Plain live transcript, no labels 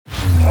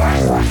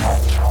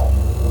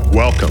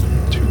Welcome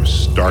to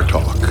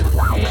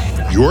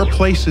StarTalk, your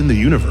place in the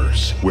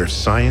universe where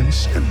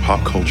science and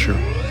pop culture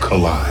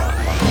collide.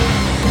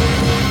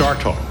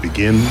 StarTalk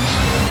begins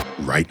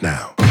right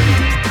now.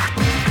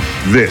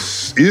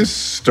 This is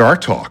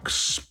StarTalk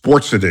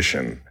Sports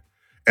Edition,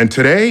 and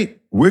today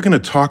we're going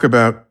to talk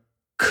about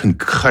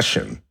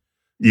concussion.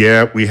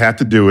 Yeah, we have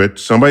to do it.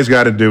 Somebody's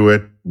got to do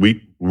it.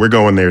 We're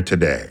going there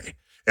today.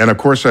 And of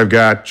course, I've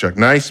got Chuck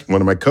Nice, one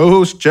of my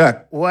co-hosts.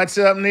 Chuck. What's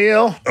up,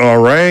 Neil? All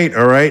right.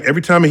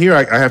 Every time I hear,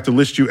 I have to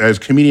list you as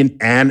comedian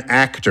and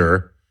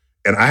actor,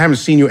 and I haven't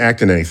seen you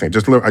act in anything.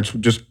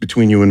 Just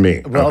between you and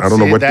me. Well, I don't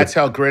know what. That's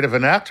how great of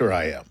an actor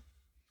I am.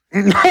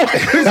 No,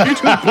 you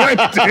just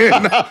blended in.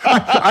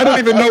 I don't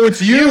even know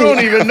it's you. You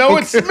don't even know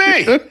it's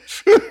me.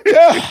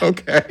 Yeah.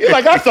 Okay. You're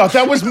like, I thought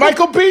that was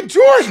Michael B.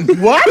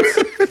 Jordan. What?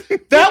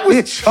 That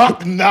was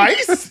Chuck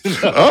Nice?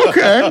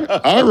 Okay.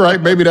 All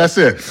right. Maybe that's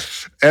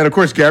it. And of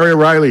course, Gary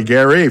O'Reilly.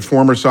 Gary,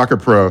 former soccer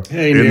pro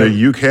in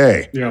the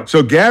UK. Yeah.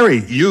 So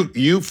Gary,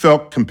 you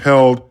felt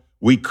compelled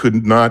we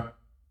could not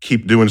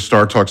keep doing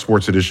StarTalk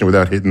Sports Edition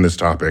without hitting this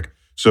topic.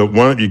 So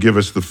why don't you give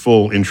us the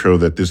full intro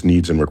that this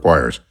needs and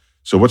requires?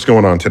 So what's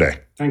going on today?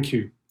 Thank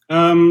you.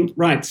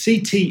 Right,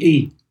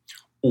 CTE,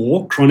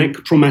 or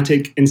chronic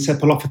traumatic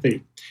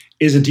encephalopathy,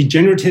 is a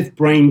degenerative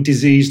brain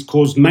disease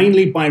caused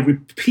mainly by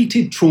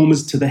repeated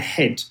traumas to the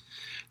head.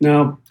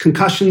 Now,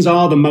 concussions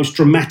are the most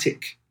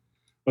dramatic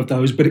of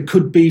those, but it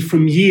could be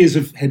from years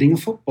of heading a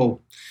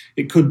football.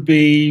 It could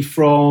be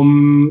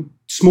from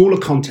smaller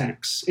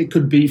contacts. It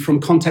could be from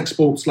contact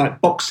sports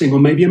like boxing or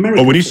maybe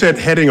American. Oh, when you said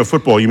heading a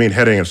football, you mean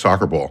heading a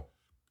soccer ball?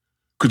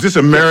 Because this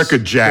America,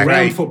 yes, Jack.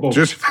 Round football.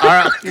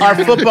 Our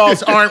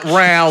footballs aren't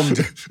round.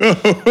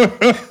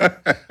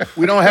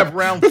 We don't have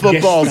round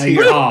footballs yes, they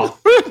here. Are.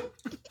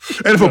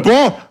 And if a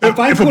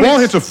ball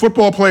hits a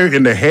football player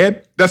in the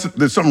head,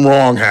 there's something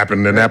wrong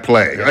happened in that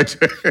play.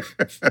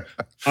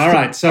 All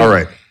right.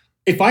 So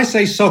if I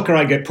say soccer,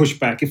 I get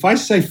pushback. If I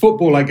say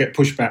football, I get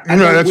pushback. No,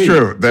 that's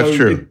true. That's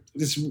true.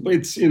 It's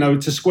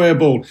it's a square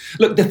ball.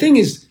 Look, the thing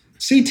is,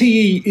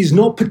 CTE is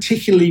not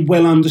particularly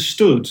well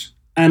understood,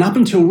 and up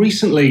until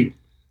recently,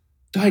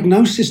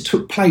 diagnosis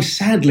took place,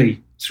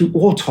 sadly, through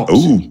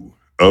autopsy.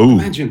 Oh.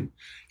 Imagine.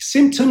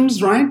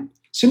 Symptoms, right?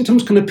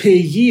 Symptoms can appear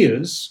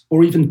years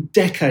or even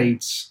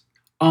decades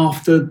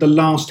after the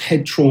last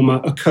head trauma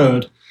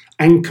occurred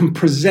and can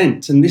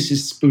present, and this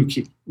is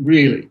spooky,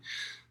 really,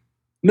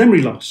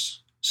 memory loss,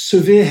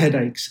 severe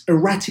headaches,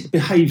 erratic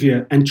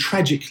behavior, and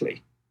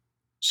tragically,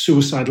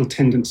 suicidal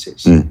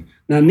tendencies.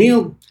 Now,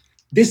 Neil,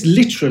 this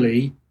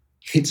literally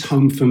hits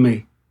home for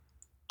me.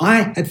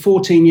 I had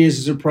 14 years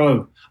as a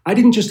pro. I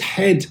didn't just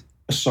head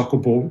a soccer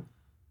ball.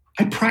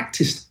 I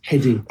practiced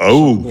heading.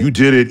 Oh, you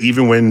did it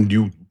even when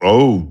you.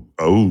 Oh,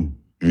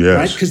 yes.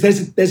 Right? Because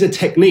there's a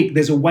technique.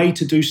 There's a way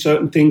to do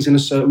certain things in a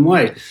certain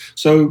way.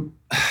 So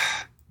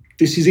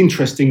this is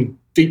interesting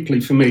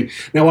deeply for me.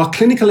 Now, our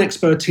clinical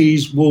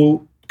expertise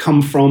will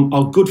come from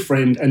our good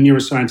friend and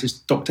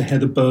neuroscientist, Dr.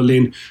 Heather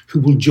Berlin, who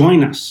will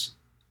join us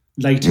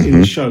later in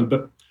the show.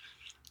 But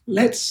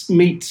let's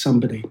meet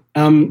somebody.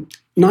 9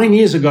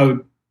 years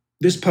ago,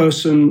 this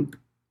person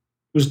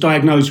was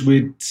diagnosed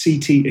with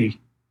CTE.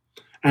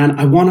 And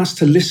I want us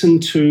to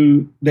listen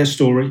to their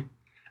story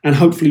and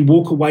hopefully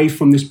walk away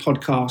from this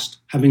podcast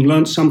having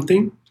learned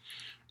something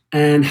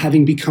and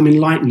having become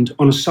enlightened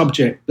on a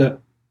subject that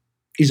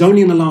is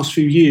only in the last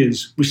few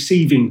years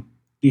receiving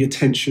the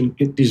attention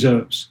it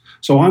deserves.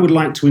 So I would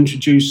like to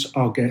introduce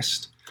our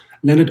guest,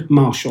 Leonard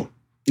Marshall.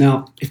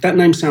 Now, if that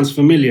name sounds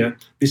familiar,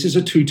 this is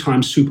a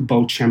 2-time Super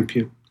Bowl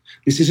champion.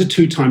 This is a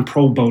 2-time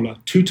Pro Bowler,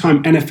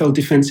 2-time NFL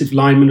Defensive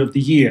Lineman of the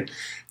Year.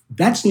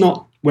 That's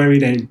not where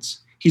it ends.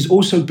 He's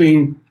also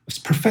been a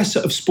professor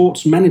of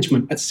sports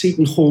management at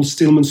Seton Hall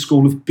Stillman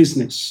School of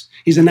Business.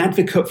 He's an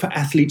advocate for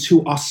athletes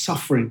who are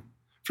suffering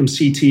from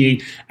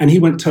CTE, and he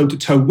went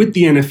toe-to-toe with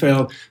the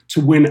NFL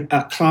to win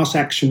a class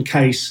action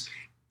case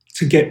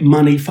to get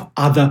money for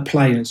other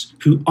players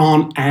who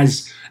aren't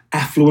as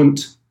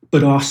affluent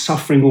but are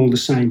suffering all the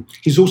same.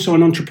 He's also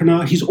an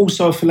entrepreneur. He's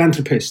also a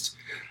philanthropist,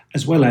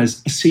 as well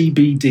as a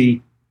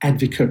CBD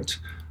advocate.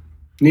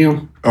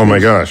 Neil. Oh, my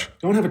gosh.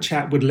 Go and have a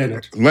chat with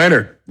Leonard.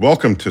 Leonard,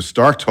 welcome to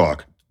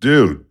StarTalk.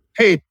 Dude.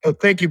 Hey,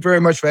 thank you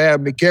very much for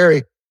having me.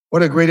 Gary,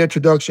 what a great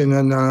introduction,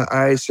 and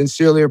I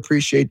sincerely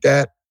appreciate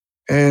that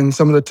and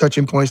some of the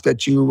touching points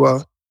that you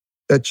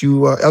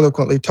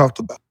eloquently talked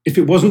about. If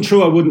it wasn't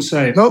true, I wouldn't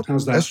say it. Nope,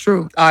 how's that? That's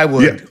true. I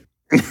would. Yeah.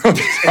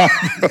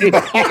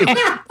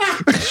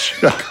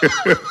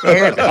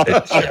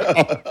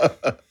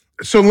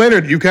 So,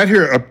 Leonard, you got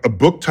here a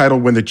book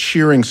titled When the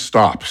Cheering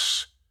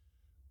Stops.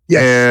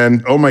 Yes.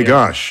 And oh my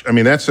gosh, I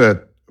mean,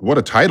 what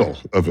a title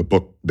of a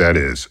book that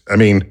is. I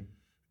mean,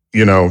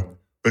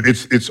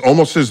 it's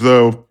almost as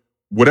though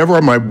whatever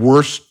are my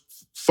worst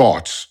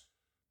thoughts,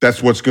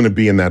 that's what's going to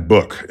be in that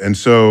book. And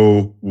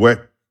so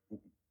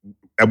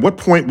at what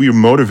point were you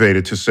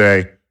motivated to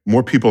say,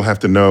 more people have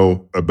to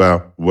know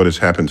about what has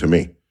happened to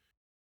me?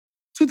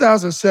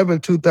 2007,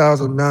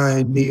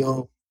 2009,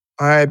 Neil,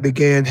 I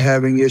began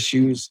having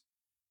issues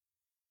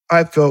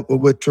I felt were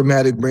with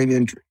traumatic brain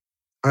injury.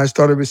 I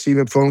started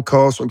receiving phone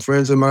calls from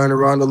friends of mine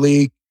around the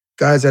league,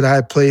 guys that I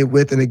had played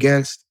with and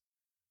against.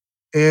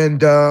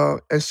 And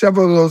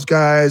several of those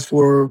guys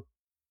were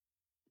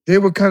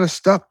kind of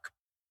stuck.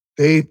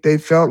 They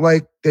felt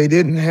like they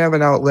didn't have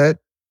an outlet.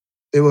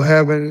 They were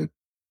having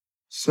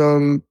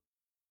some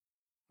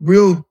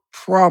real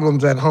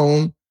problems at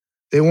home.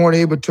 They weren't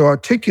able to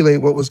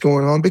articulate what was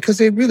going on because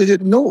they really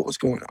didn't know what was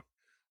going on.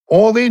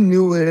 All they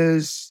knew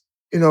is,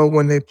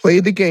 when they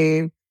played the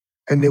game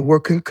and they were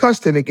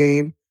concussed in the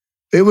game,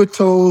 they were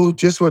told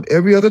just what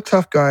every other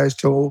tough guy is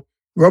told: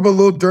 rub a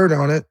little dirt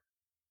on it,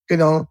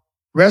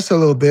 rest a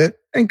little bit,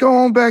 and go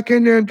on back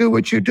in there and do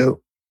what you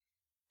do.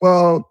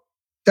 Well,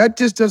 that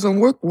just doesn't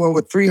work well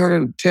with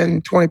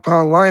 310,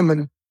 20-pound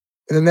linemen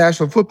in the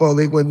National Football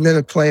League when men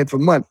are playing for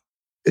money.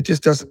 It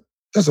just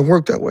doesn't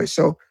work that way.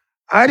 So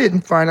I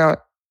didn't find out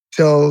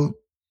till,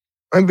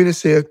 I'm going to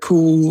say, a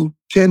cool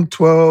 10,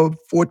 12,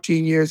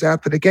 14 years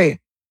after the game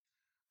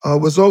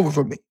was over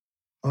for me.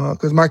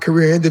 Because my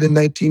career ended in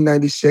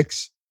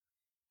 1996,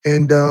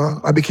 and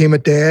I became a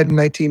dad in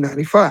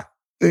 1995.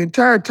 The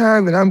entire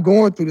time that I'm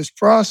going through this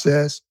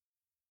process,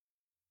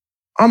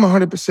 I'm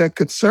 100%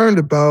 concerned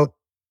about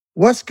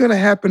what's going to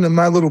happen to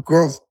my little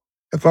girl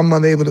if I'm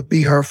unable to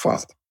be her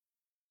father.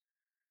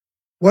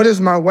 What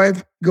is my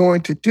wife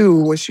going to do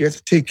when she has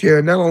to take care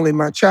of not only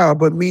my child,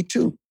 but me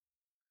too?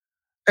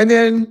 And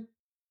then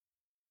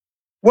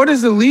what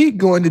is the league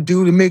going to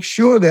do to make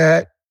sure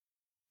that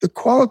the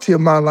quality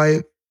of my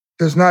life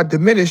does not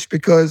diminish?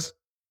 Because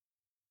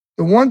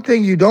the one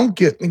thing you don't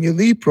get when you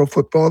leave pro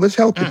football is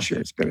health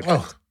insurance benefits.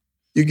 Oh.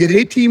 You get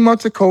 18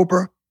 months of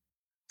COBRA,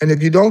 and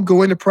if you don't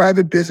go into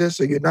private business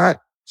or you're not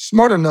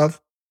smart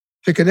enough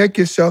to connect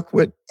yourself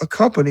with a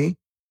company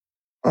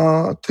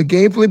to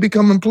gainfully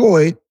become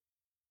employed,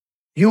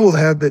 you will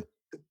have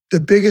the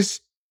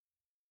biggest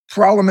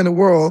problem in the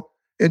world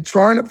in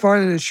trying to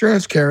find an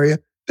insurance carrier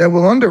that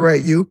will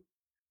underwrite you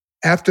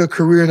after a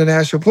career in the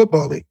National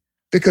Football League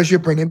because you're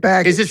bringing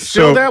baggage. Is it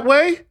still that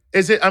way?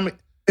 Is it? I mean,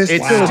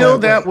 it's still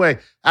that way.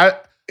 I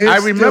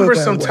remember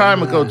some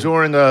time ago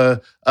during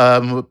a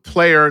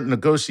player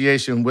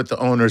negotiation with the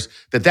owners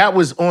that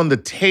was on the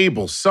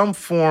table, some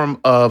form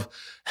of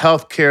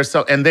health care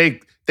stuff, and they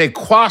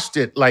quashed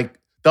it. Like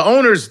the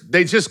owners,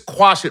 they just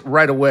quash it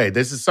right away.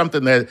 This is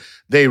something that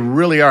they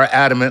really are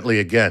adamantly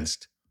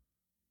against.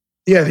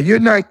 Yeah, you're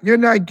not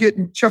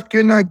getting, Chuck.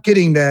 You're not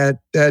getting that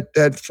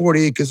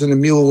 40 acres and a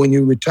mule when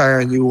you retire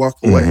and you walk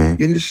away.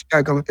 Mm-hmm. You're just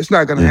not gonna. It's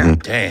not gonna happen.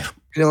 Damn.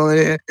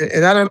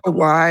 And I don't know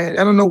why.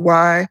 I don't know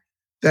why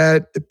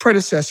that the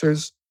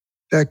predecessors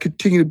that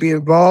continue to be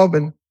involved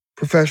in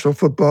professional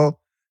football,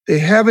 they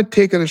haven't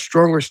taken a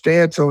stronger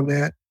stance on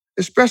that,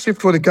 especially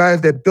for the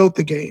guys that built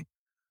the game,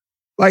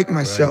 like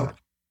myself,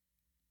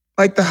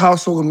 like the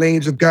household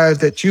names of guys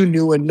that you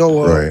knew and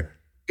know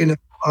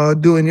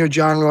of, doing your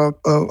genre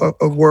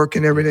of work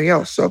and everything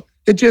else. So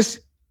it just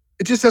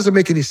doesn't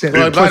make any sense.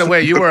 Well, by the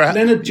way, you were a,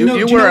 Leonard,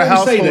 you were a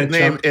household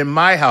name in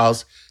my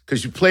house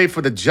because you played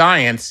for the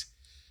Giants,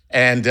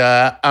 and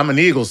I'm an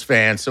Eagles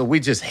fan, so we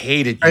just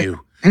hated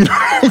you.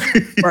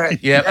 Right.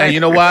 Yeah, and you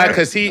know why?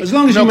 Because he, as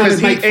long as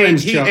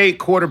he ate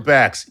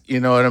quarterbacks. You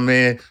know what I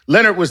mean?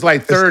 Leonard was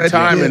like third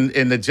time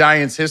in the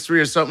Giants' history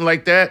or something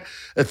like that.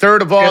 The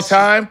third of all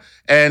time.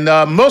 And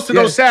most of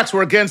those sacks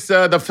were against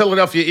the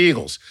Philadelphia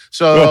Eagles.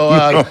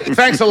 So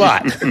thanks a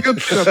lot.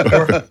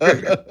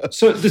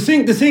 So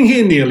the thing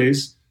here, Neil,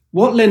 is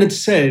what Leonard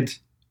said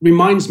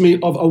reminds me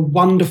of a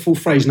wonderful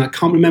phrase, and I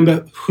can't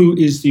remember who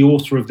is the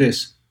author of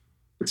this,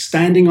 but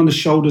standing on the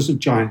shoulders of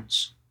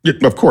giants. Yeah,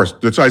 of course,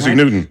 that's Isaac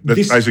Newton.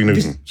 Isaac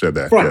Newton said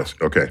that. Right. Yes.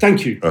 Okay.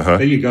 Thank you.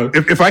 There you go.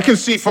 If I can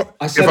see,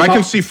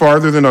 can see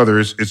farther than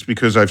others, it's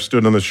because I've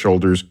stood on the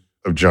shoulders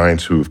of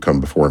giants who have come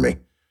before me.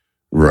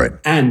 Right.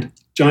 And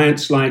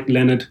giants like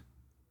Leonard,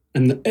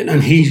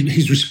 and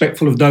he's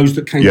respectful of those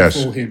that came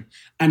before him.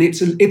 And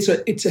it's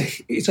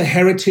a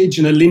heritage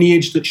and a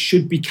lineage that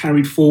should be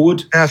carried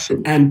forward.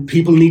 Absolutely. And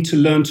people need to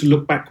learn to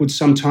look backwards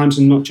sometimes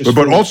and not just.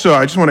 But also,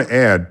 I just want to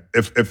add,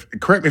 if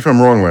correct me if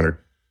I'm wrong, Leonard.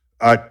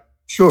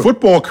 Sure.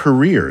 Football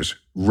careers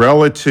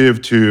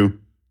relative to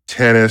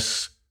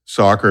tennis,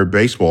 soccer,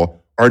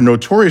 baseball are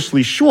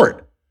notoriously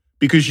short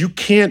because you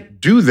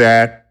can't do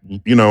that,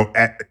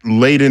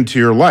 late into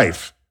your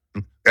life,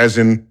 as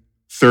in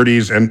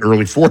 30s and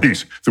early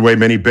 40s, the way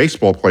many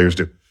baseball players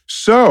do.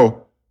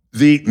 So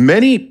the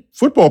many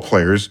football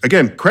players,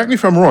 again, correct me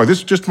if I'm wrong, this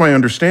is just my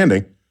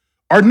understanding,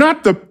 are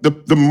not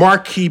the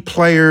marquee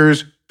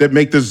players that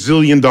make the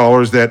zillion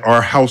dollars that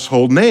are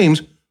household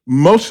names.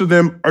 Most of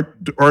them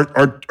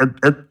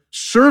are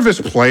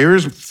service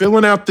players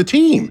filling out the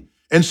team.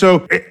 And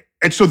so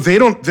they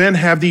don't then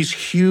have these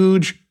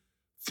huge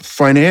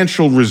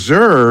financial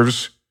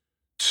reserves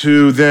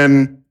to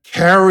then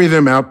carry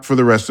them out for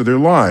the rest of their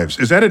lives.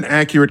 Is that an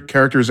accurate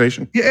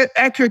characterization? Yeah,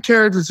 accurate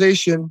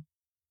characterization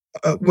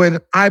when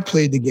I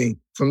played the game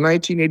from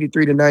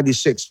 1983 to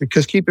 96,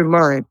 because keep in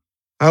mind,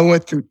 I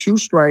went through 2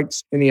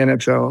 strikes in the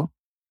NFL.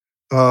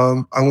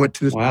 I went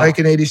through the strike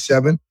in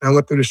 87. I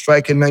went through the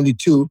strike in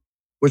 92.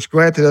 which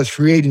granted us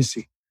free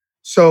agency.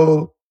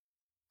 So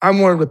I'm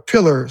one of the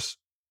pillars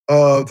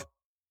of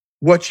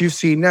what you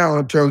see now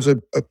in terms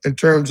of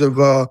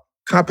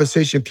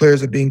compensation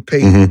players are being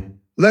paid. Mm-hmm.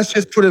 Let's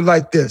just put it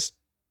like this.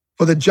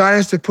 For the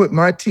Giants to put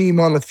my team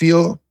on the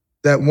field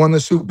that won the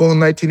Super Bowl in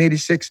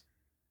 1986,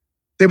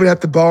 they would have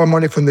to borrow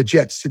money from the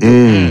Jets to do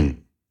it.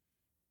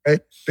 Right?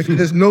 Because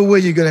there's no way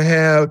you're going to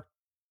have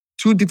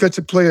two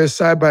defensive players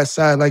side by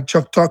side, like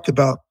Chuck talked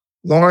about,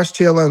 Lawrence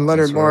Taylor and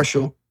Leonard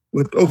Marshall,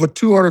 with over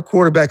 200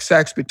 quarterback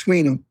sacks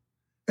between them,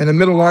 and a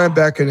middle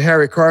linebacker and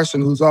Harry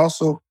Carson, who's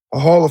also a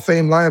Hall of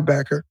Fame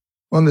linebacker,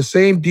 on the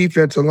same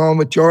defense along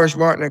with George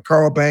Martin and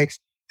Carl Banks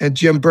and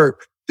Jim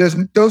Burke. There's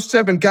those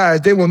 7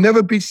 guys. They will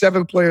never be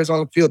 7 players on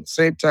the field at the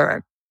same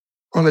time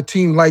on a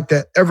team like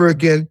that ever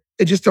again.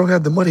 They just don't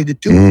have the money to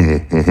do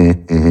it.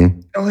 They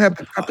don't have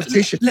the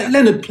competition.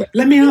 Leonard,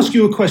 let me ask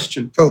you a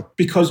question.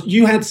 Because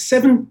you had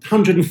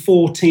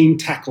 714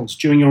 tackles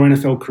during your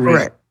NFL career.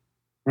 Correct.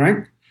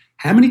 Right?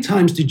 How many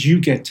times did you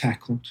get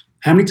tackled?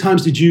 How many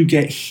times did you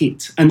get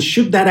hit? And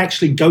should that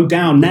actually go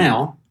down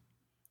now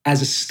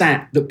as a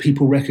stat that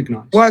people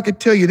recognize? Well, I could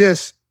tell you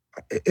this.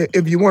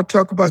 If you want to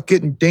talk about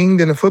getting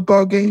dinged in a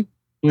football game,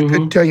 I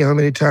couldn't tell you how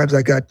many times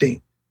I got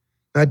dinged.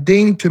 Now,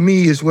 dinged to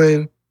me is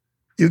when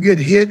you get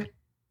hit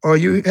or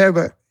you have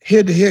a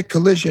head-to-head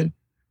collision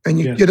and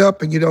you get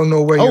up and you don't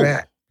know where you're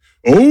at.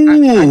 I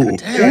couldn't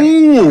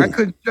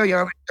tell you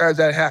how many times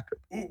that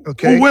happened.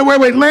 Okay.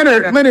 Wait,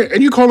 Leonard,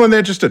 and you calling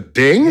that just a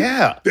ding?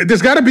 Yeah.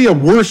 There's got to be a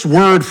worse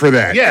word for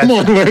that. Yeah. Come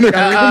on, Leonard.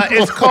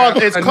 It's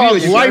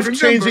called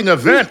life-changing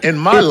event in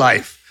my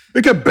life.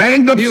 They got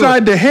banged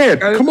upside the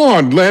head. Come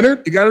on,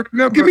 Leonard. You got to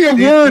remember. Give me a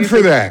word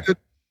for that.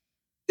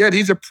 Yeah,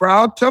 these are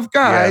proud, tough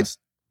guys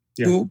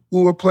who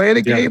are playing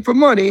a game for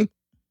money.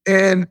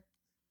 And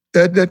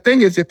the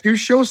thing is, if you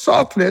show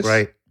softness,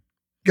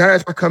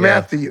 guys will come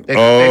after you.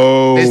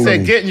 They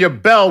say getting your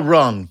bell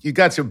rung. You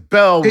got your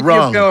bell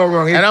rung. Your bell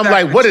rung. And I'm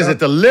like, what is it,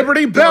 the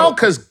Liberty Bell?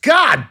 Because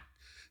God.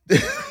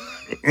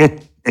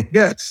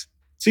 Yes.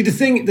 See, the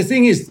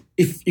thing is,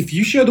 if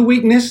you show the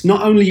weakness,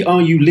 not only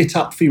are you lit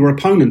up for your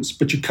opponents,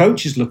 but your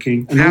coach is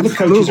looking, and all the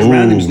coaches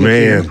around him is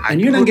looking, and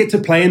you don't get to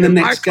play in the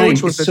next game.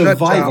 It's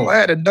survival. I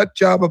had a nut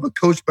job of a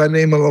coach by the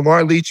name of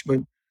Lamar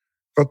Leachman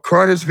from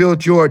Cartersville,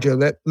 Georgia.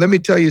 Let me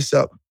tell you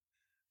something.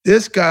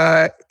 This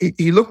guy,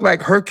 he looked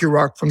like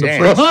Herculrock from the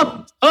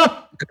Flintstones.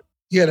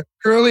 He had a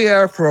curly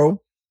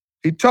afro.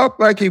 He talked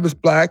like he was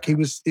black. He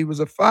was a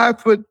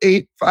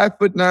 5'8",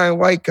 5'9"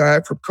 white guy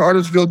from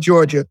Cartersville,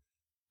 Georgia.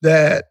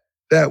 That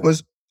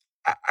was,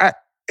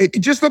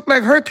 it just looked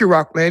like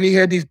Herculrock, man. He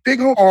had these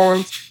big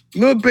arms,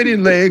 little bitty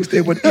legs.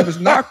 He was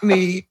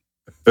knock-kneed.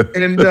 And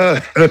it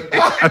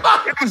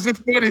was the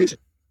funniest.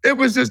 It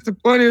was just the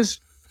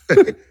funniest.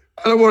 I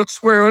don't want to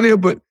swear on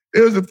him, but it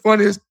was the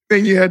funniest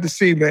thing you had to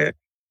see, man.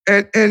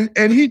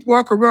 And he'd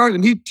walk around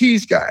and he'd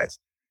tease guys.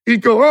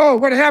 He'd go, "Oh,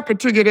 what happened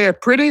to you there,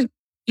 pretty?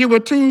 You were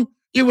too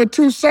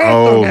soft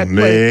on that play." Oh,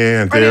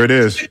 man, there it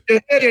is.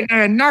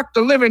 And knocked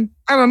the living,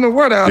 I don't know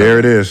what out. There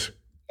it is.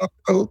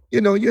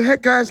 You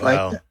had guys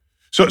like that.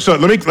 So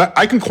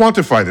I can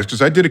quantify this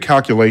because I did a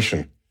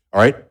calculation. All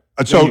right.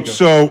 So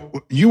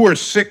you were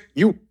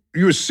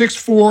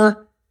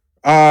 6'4",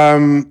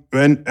 and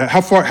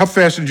how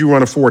fast did you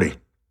run a 40?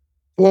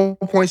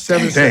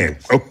 4.7. Damn.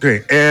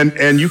 Okay.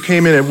 And you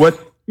came in at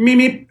what?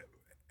 Meep.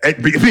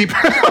 Beep.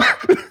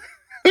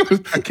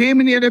 I came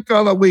in the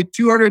NFL. I weighed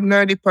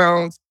 290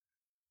 pounds.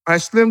 I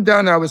slimmed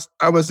down. I was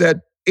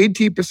at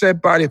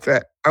 18% body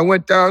fat. I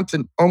went down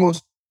to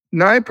almost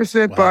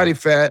 9% body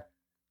fat,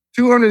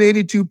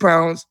 282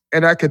 pounds,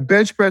 and I could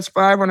bench press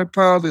 500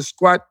 pounds and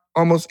squat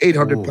almost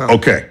 800 pounds.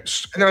 Okay.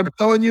 And I'm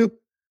telling you,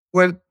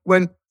 when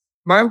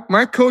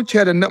my coach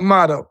had a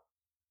motto,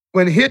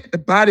 when hit, the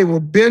body will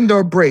bend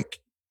or break.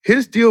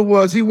 His deal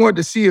was he wanted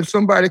to see if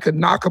somebody could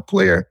hit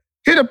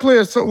a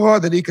player so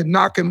hard that he could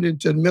knock him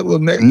into the middle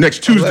of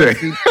next Tuesday.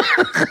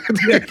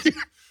 Yes.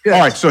 All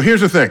right, so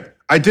here's the thing.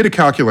 I did a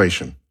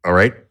calculation, all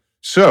right?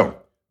 So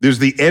there's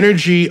the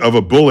energy of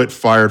a bullet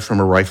fired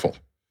from a rifle.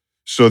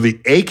 So the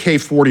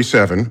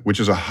AK-47, which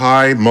is a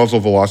high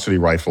muzzle velocity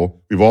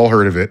rifle, we've all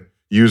heard of it,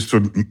 used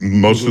for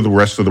most of the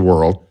rest of the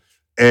world.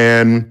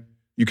 And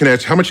you can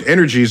ask how much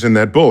energy is in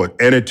that bullet.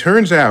 And it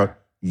turns out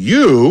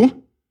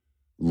you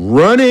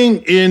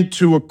running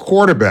into a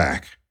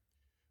quarterback,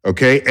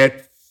 okay,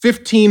 at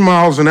 15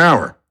 miles an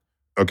hour,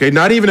 okay,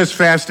 not even as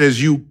fast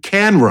as you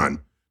can run,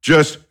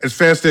 just as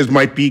fast as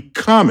might be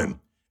common,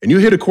 and you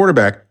hit a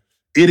quarterback,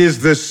 it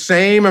is the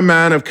same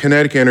amount of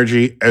kinetic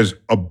energy as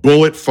a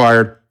bullet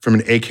fired from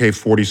an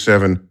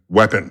AK-47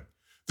 weapon.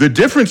 The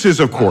difference is,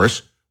 of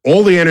course,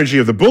 all the energy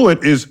of the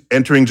bullet is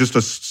entering just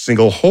a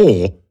single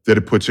hole that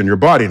it puts in your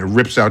body, and it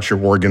rips out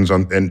your organs,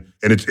 and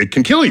it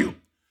can kill you.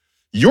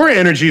 Your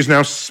energy is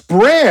now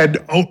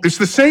spread. It's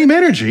the same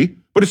energy,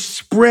 but it's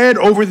spread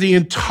over the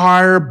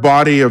entire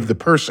body of the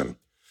person.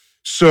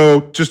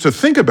 So just to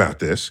think about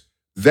this,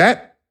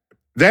 that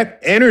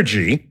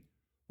energy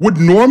would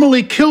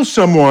normally kill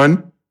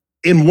someone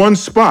in one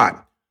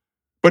spot.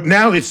 but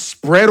now it's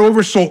spread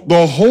over, so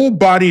the whole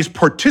body is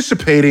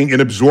participating in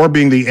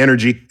absorbing the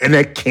energy, and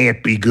that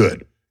can't be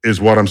good,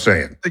 is what I'm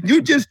saying.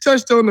 You just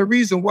touched on the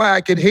reason why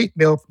I get hate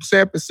mail from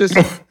San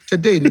Francisco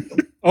today.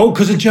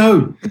 Because of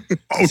Joe.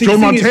 See, Joe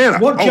Montana.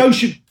 What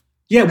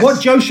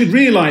Joe should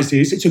realize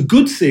is it's a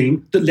good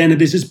thing that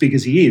Leonard is as big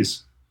as he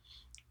is.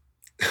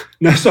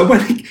 No, so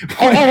when he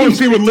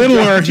see, with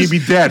littler, he'd be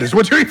dead. Is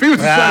what you're saying?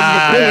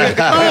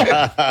 I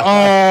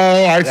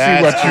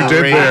see what you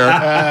did there.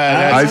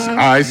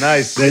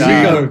 Nice. There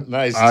you go.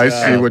 Nice. I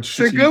see what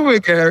you did. That's a good one,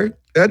 Gary.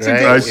 That's a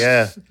good one.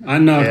 Yeah. I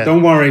know. Yeah.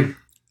 Don't worry.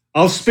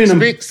 I'll spin him.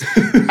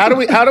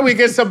 How do we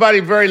get somebody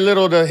very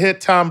little to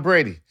hit Tom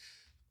Brady?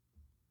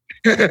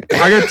 I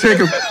got to take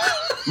a...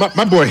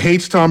 My boy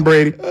hates Tom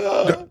Brady.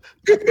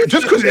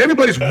 Just because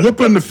everybody's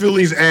whooping the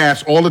Phillies'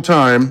 ass all the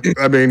time.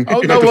 I mean,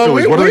 what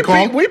are they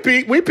called? We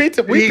beat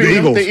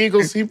the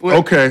Eagles.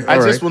 Okay, I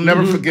just will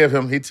never forgive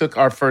him. He took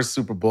our first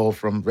Super Bowl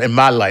in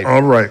my life.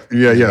 All right,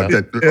 yeah.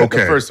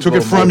 Okay, took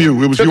it from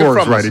you. It was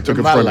yours, right? He took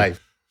it from you.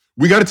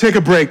 We got to take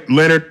a break,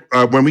 Leonard.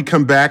 When we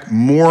come back,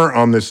 more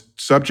on this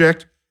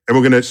subject, and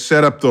we're going to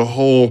set up the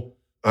whole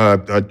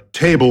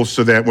table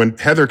so that when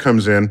Heather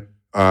comes in,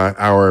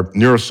 our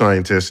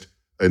neuroscientist,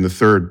 in the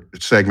third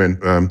segment,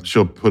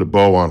 she'll put a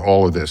bow on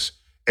all of this.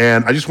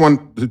 And I just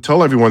want to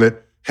tell everyone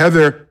that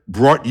Heather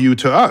brought you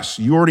to us.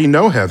 You already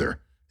know Heather.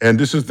 And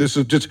this is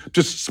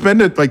just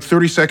spend it like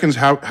 30 seconds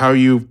how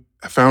you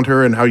found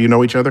her and how you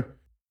know each other.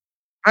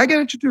 I got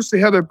introduced to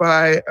Heather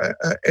by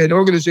an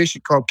organization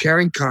called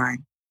Caring Kind,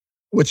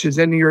 which is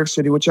in New York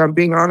City, which I'm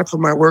being honored for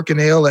my work in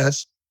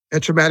ALS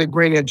and traumatic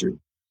brain injury.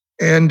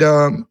 And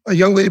a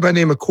young lady by the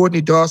name of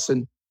Courtney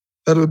Dawson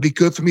thought it would be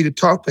good for me to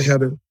talk to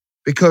Heather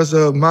because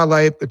of my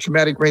life, the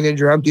traumatic brain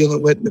injury I'm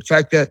dealing with, and the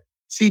fact that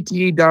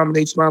CTE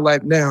dominates my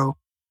life now.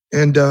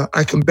 And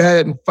I combat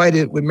it and fight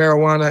it with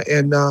marijuana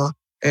and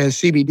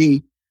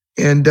CBD.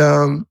 And,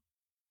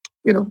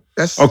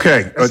 that's...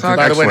 Okay. That's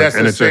by the way, that's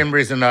the same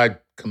reason I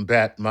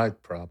combat my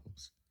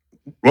problems.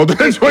 Well,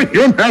 that's what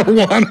your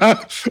marijuana...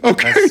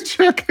 Okay,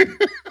 check.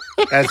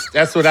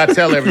 That's what I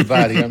tell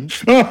everybody. I'm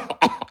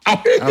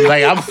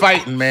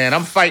fighting, man.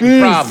 I'm fighting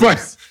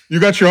problems. You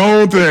got your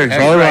own things.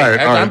 That's all right.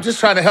 I'm just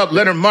trying to help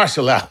Leonard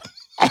Marshall out.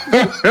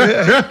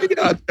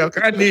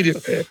 I need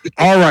it.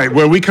 All right.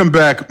 When we come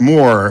back,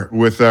 more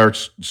with our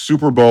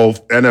Super Bowl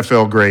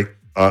NFL great,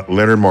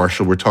 Leonard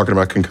Marshall. We're talking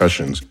about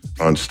concussions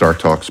on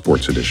StarTalk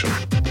Sports Edition.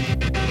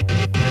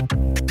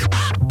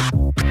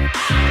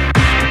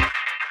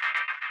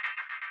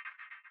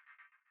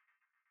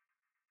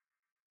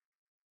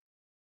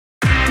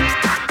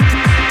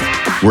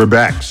 We're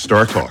back,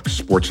 StarTalk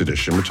Sports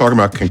Edition. We're talking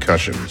about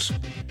concussions,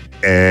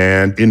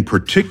 and in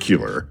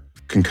particular,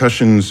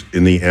 concussions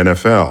in the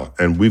NFL.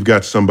 And we've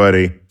got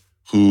somebody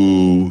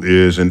who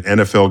is an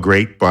NFL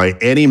great by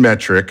any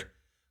metric,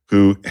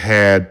 who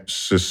had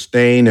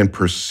sustained and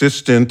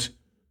persistent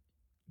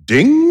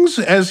dings,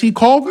 as he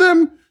called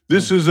them.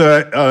 This is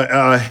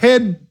a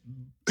head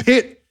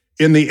hit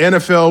in the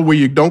NFL where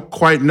you don't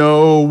quite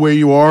know where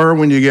you are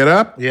when you get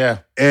up. Yeah.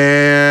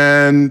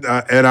 And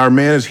our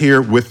man is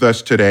here with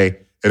us today.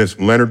 And it's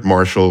Leonard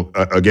Marshall,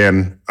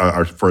 again,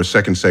 for a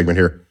second segment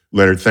here.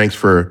 Leonard, thanks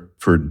for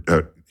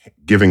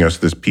giving us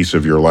this piece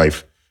of your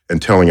life and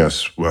telling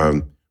us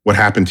what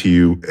happened to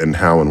you and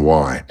how and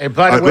why. Hey,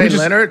 by the way,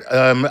 Leonard,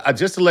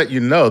 just to let you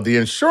know, the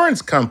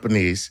insurance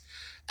companies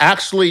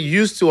actually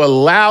used to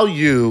allow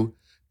you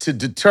to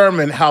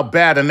determine how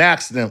bad an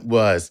accident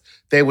was.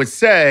 They would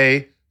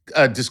say,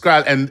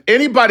 describe, and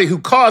anybody who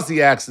caused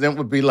the accident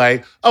would be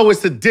like, oh,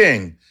 it's a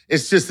ding.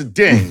 It's just a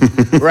ding,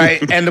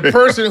 right? And the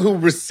person who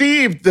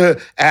received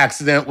the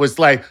accident was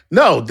like,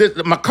 no,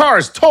 my car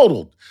is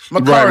totaled.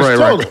 My car is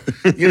totaled.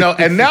 Right.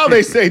 And now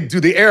they say, do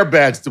the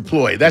airbags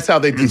deploy? That's how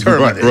they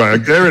determine it. Right,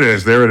 there it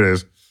is.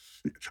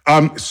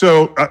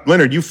 So,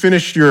 Leonard, you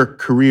finished your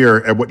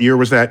career at what year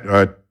was that?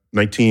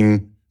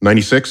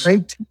 1996?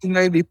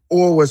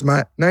 1994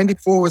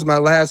 was my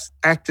last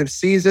active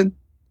season.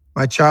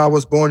 My child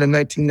was born in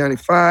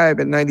 1995.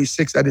 In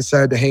 96, I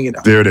decided to hang it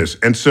up. There it is.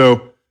 And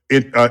so,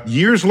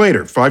 years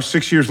later,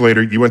 5-6 years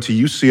later, you went to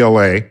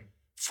UCLA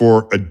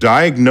for a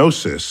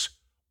diagnosis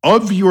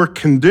of your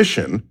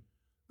condition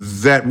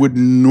that would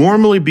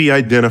normally be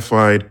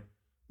identified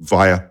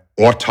via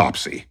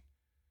autopsy.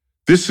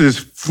 This is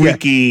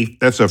freaky. Yeah.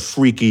 That's a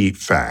freaky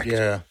fact.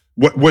 Yeah.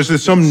 Was there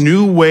some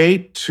new way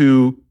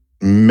to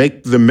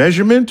make the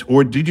measurement,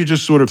 or did you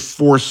just sort of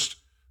force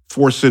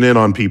it in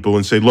on people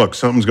and say, look,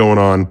 something's going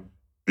on,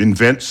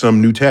 invent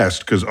some new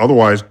test, because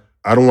otherwise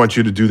I don't want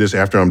you to do this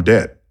after I'm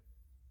dead?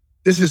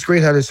 This is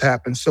great how this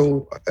happened.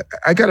 So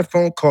I got a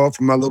phone call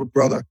from my little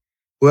brother,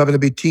 who happened to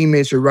be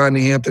teammates with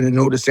Rodney Hampton and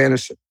Otis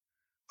Anderson.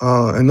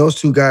 And those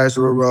two guys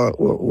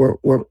were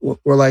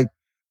like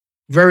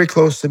very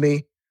close to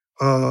me.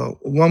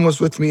 One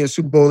was with me in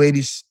Super Bowl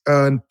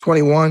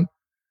 21,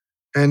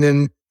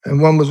 and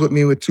one was with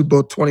me with Super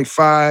Bowl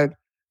 25,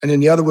 and then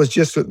the other was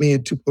just with me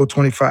in Super Bowl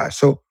 25.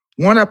 So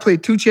one I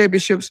played 2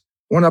 championships,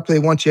 one I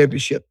played 1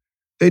 championship.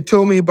 They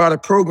told me about a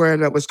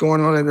program that was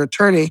going on, an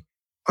attorney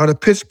out of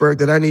Pittsburgh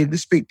that I needed to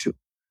speak to.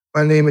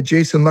 My name is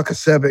Jason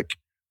Lukasevic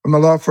from a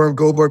law firm,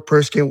 Goldberg,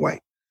 Persky & White.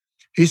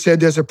 He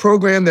said there's a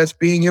program that's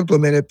being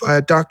implemented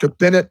by Dr.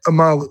 Bennett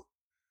Amalu.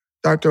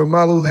 Dr.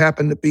 Amalu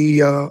happened to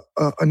be a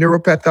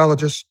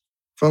neuropathologist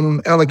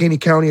from Allegheny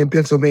County in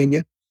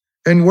Pennsylvania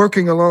and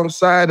working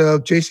alongside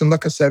of Jason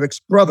Lukasevic's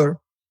brother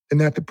in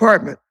that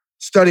department,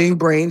 studying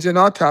brains and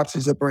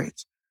autopsies of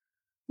brains.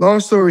 Long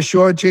story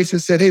short, Jason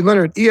said, hey,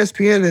 Leonard,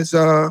 ESPN is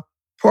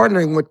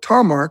partnering with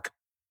Tarmac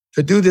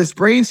to do this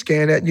brain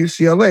scan at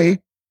UCLA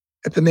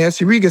at the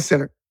Nancy Reagan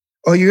Center.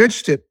 Are you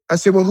interested? I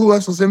said, well, who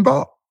else was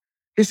involved?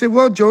 He said,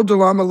 well, Joe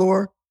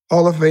DeLamalore,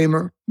 Hall of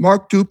Famer,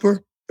 Mark Duper,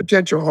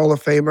 potential Hall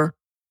of Famer,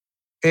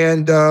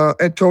 and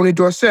Tony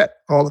Dorsett,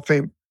 Hall of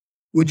Famer.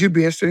 Would you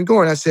be interested in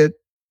going? I said,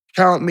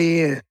 count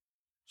me in.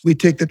 We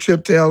take the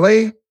trip to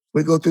LA.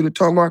 We go through the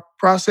Tarmac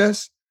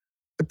process.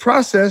 The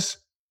process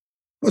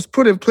was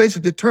put in place to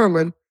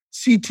determine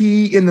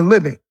CTE in the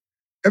living.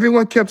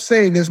 Everyone kept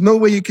saying there's no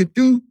way you could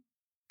do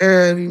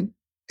and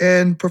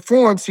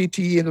perform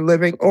CTE in the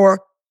living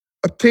or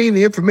obtain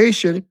the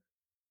information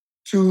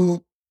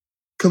to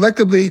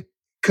collectively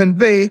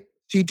convey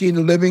CTE in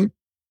the living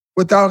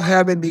without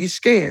having these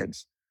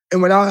scans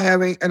and without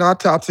having an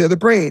autopsy of the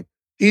brain.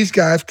 These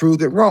guys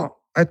proved it wrong,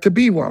 to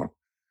be wrong.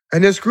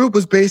 And this group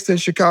was based in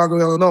Chicago,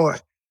 Illinois.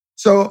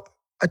 So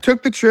I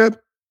took the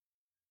trip,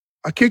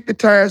 I kicked the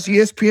tires,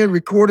 ESPN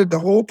recorded the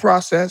whole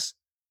process,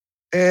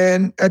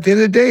 and at the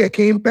end of the day, I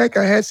came back,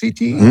 I had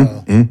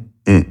CTE.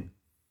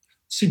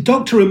 See,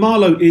 Dr.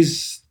 Amalu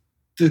is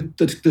the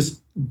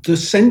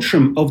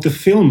centrum of the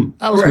film.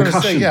 I was going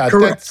to say, yeah,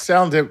 correct. That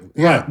sounded...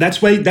 Yeah. Right,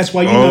 that's why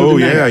you know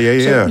the name.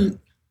 Yeah. So,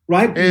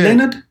 right, yeah.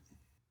 Leonard,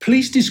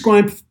 please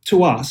describe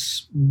to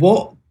us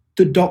what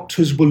the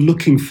doctors were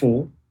looking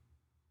for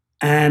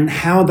and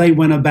how they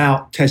went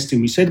about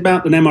testing. We said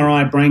about an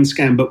MRI brain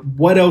scan, but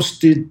what else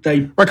did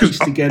they piece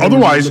together?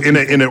 Otherwise, in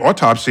an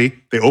autopsy,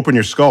 they open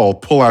your skull,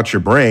 pull out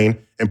your brain,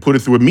 and put it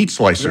through a meat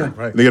slicer.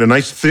 Yeah, right. They get a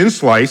nice thin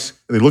slice,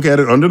 and they look at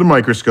it under the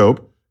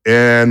microscope,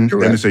 and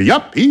they say,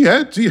 "Yep, he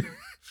had."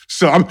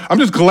 So I'm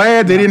just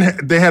glad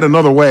they had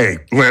another way,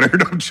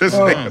 Leonard. I'm just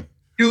saying.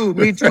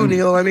 Me too,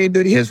 Neil. I mean,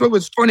 here's what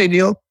was funny,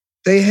 Neil.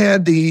 They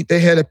had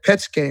a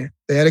PET scan,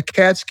 they had a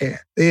CAT scan,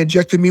 they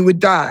injected me with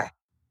dye.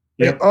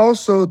 Yep. I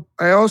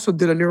also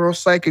did a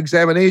neuropsych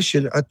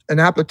examination, an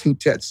aptitude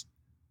test,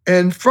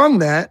 and from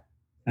that,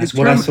 that's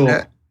what I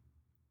thought.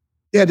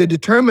 They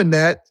determined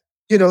that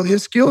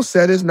his skill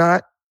set is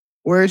not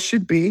where it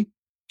should be,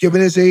 given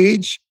his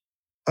age,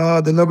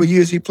 the number of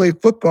years he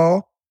played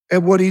football,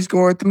 and what he's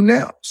going through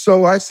now.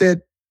 So I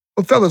said,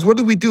 well, fellas, what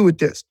do we do with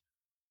this?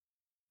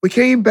 We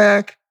came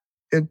back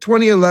in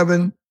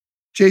 2011.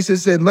 Jason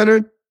said,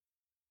 Leonard,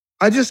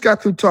 I just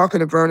got through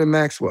talking to Vernon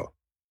Maxwell.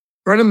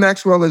 Vernon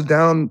Maxwell is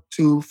down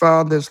to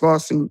file this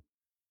lawsuit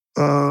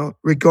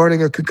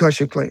regarding a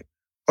concussion claim.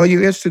 Are you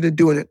interested in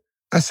doing it?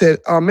 I said,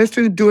 I'm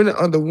interested in doing it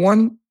under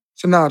one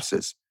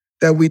synopsis,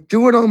 that we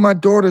do it on my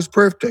daughter's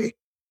birthday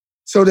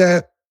so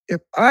that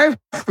if I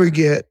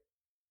forget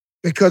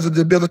because of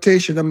the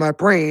debilitation of my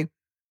brain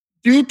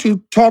due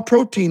to tau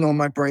protein on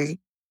my brain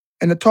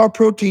and the tau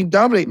protein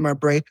dominating my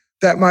brain,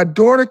 that my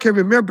daughter can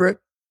remember it.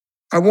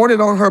 I want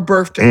it on her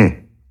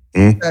birthday.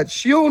 That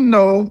she'll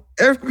know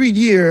every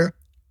year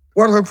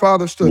what her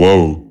father stood for.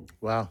 Whoa.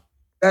 Wow.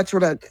 That's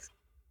what I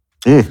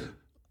did.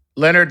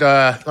 Leonard,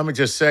 let me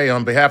just say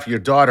on behalf of your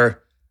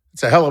daughter,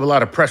 it's a hell of a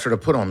lot of pressure to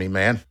put on me,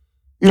 man.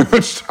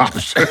 Stop.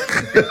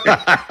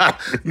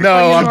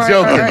 No, I'm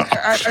joking.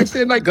 I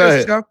said like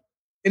this,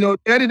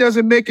 Daddy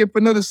doesn't make it for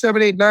another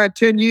 7, 8, 9,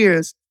 10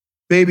 years.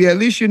 Baby, at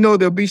least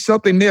there'll be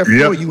something there for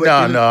you. No,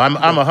 I'm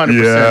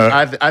 100%.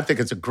 Yeah. I think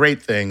it's a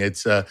great thing.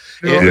 It's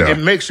it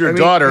makes your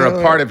daughter a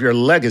part of your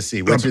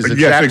legacy, which is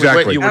exactly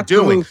what you were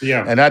doing.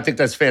 Yeah. And I think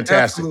that's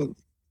fantastic.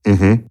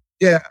 Mm-hmm.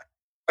 Yeah.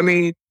 I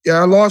mean,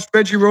 I lost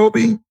Reggie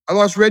Roby. I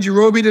lost Reggie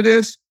Roby to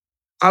this.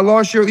 I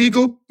lost your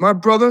eagle, my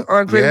brother,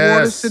 Andre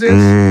Waters, to this.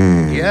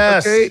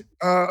 Yes. Okay.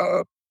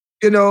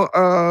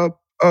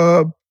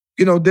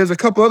 There's a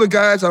couple other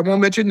guys, I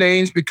won't mention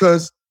names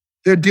because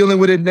they're dealing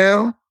with it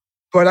now.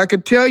 But I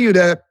can tell you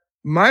that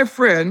my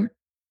friend,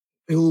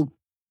 who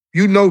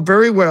you know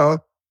very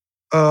well,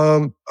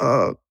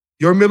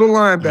 your middle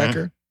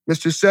linebacker,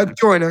 Mr. Seth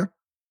Joyner,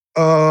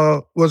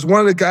 was one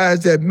of the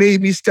guys that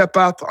made me step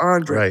out for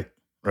Andre.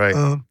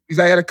 Right. Because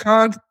I had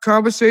a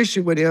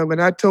conversation with him,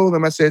 and I told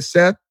him, I said,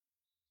 Seth,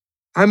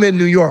 I'm in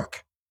New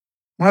York.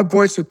 My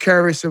voice will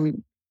carry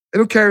some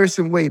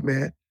weight,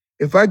 man.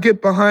 If I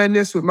get behind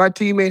this with my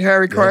teammate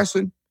Harry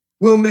Carson,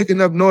 we'll make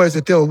enough noise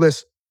that they'll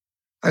listen.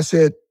 I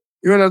said,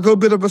 you're in a little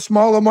bit of a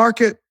smaller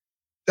market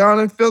down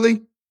in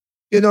Philly.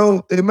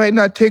 They might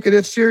not take it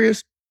as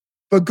serious,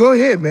 but go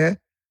ahead, man.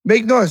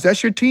 Make noise.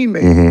 That's your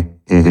teammate.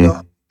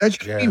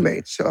 That's your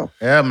teammate. So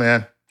yeah,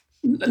 man.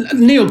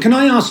 Neil, can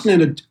I ask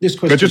Leonard this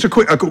question? But just a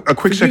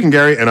quick second,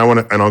 Gary, and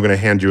I'm going to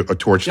hand you a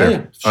torch there.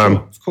 Yeah, sure,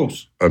 of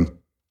course.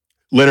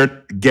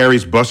 Leonard,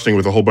 Gary's busting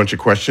with a whole bunch of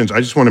questions. I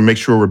just want to make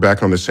sure we're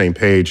back on the same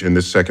page in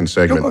this second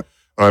segment.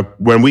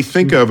 When we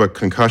think of a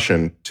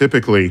concussion,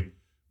 typically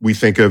we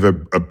think of a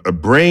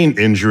brain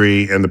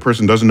injury and the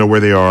person doesn't know where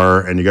they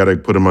are and you got to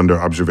put them under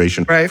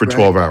observation for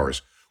 12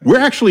 hours. We're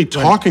actually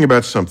talking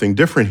about something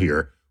different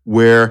here,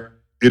 where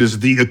it is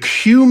the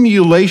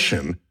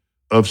accumulation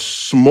of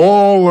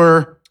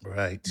smaller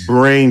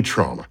brain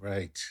trauma.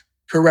 Right.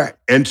 Correct.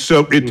 And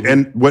so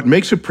and what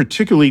makes it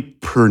particularly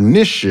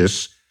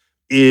pernicious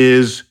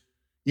is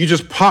you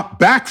just pop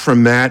back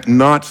from that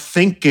not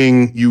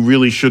thinking you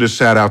really should have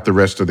sat out the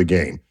rest of the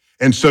game.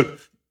 And so,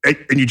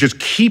 and you just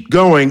keep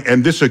going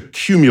and this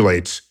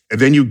accumulates and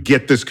then you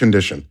get this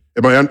condition.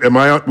 We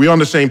on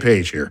the same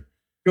page here?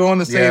 You're on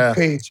the same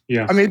page.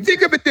 Yeah. I mean,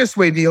 think of it this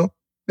way, Neil.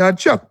 Now,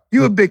 Chuck,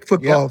 you're a big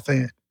football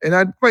fan, and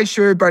I'm quite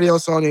sure everybody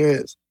else on here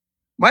is.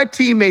 My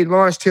teammate,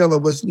 Lawrence Taylor,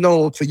 was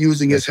known for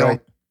using his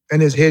helmet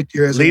and his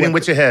headgear as leading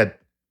with your head.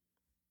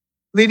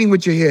 Leading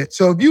with your head.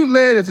 So if you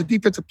led as a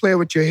defensive player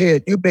with your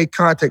head, you make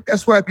contact.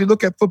 That's why if you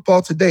look at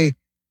football today,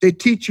 they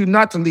teach you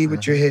not to lead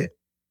with your head.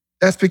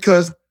 That's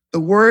because the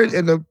word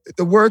and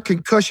the word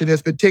concussion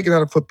has been taken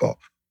out of football.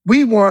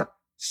 We want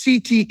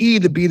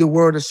CTE to be the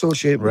word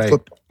associated with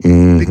football.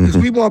 Mm-hmm. Because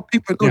we want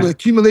people to know the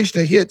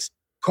accumulation of hits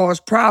cause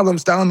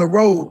problems down the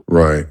road.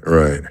 Right.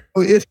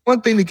 So it's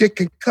one thing to get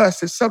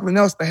concussed. It's something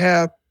else to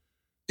have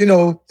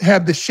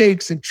the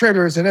shakes and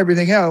triggers and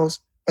everything else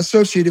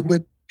associated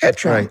with head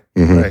trauma. Right.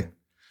 Mm-hmm. Right.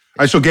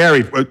 All right, so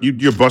Gary,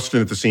 you're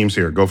busting at the seams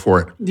here. Go for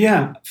it.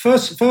 Yeah.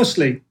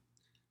 Firstly,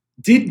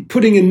 did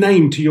putting a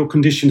name to your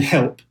condition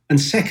help?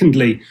 And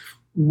secondly,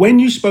 when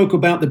you spoke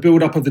about the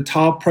buildup of the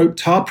tar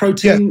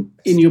protein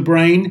in your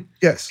brain,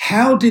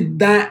 how did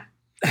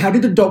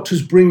the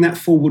doctors bring that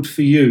forward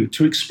for you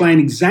to explain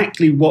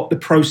exactly what the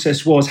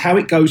process was, how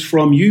it goes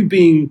from you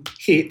being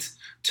hit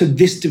to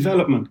this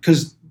development?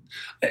 Because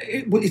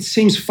it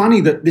seems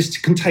funny that this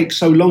can take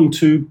so long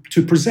to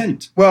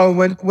present. Well,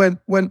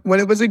 when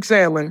it was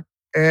examined,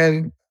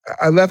 and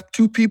I left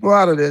two people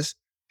out of this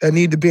that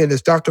need to be in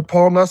this, Dr.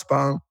 Paul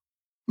Nussbaum,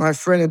 my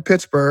friend in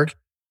Pittsburgh,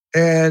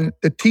 and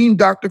the team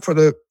doctor for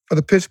the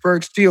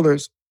Pittsburgh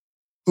Steelers,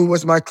 who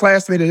was my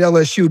classmate at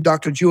LSU,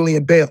 Dr.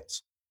 Julian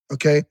Bales.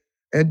 Okay,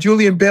 and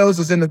Julian Bales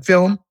is in the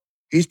film.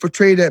 He's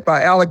portrayed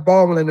by Alec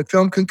Baldwin in the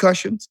film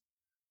Concussions.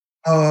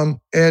 And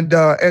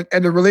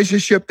the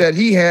relationship that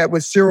he had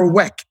with Cyril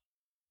Weck,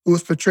 who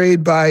was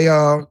portrayed by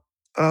God,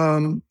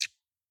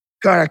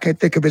 I can't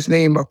think of his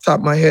name off the top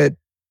of my head.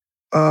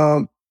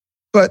 But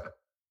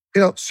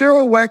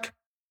Cyril Weck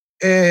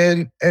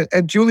and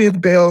Julian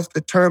Bales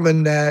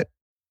determined that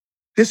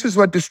this is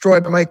what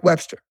destroyed Mike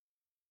Webster.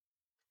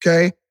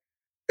 Okay,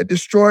 it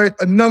destroyed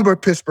a number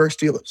of Pittsburgh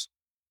Steelers.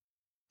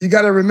 You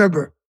got to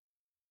remember,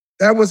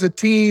 that was a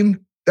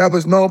team that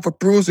was known for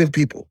bruising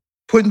people,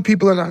 putting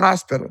people in the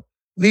hospital,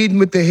 leading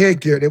with the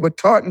headgear. They were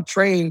taught and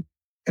trained,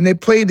 and they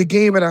played the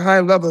game at a high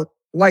level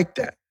like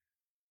that.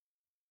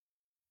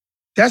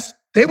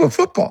 They were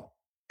football,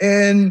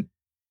 and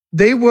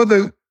they were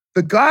the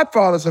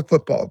godfathers of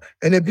football.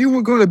 And if you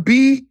were going to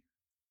be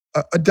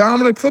a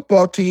dominant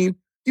football team,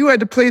 you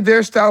had to play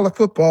their style of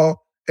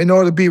football in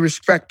order to be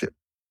respected.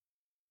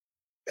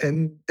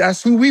 And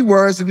that's who we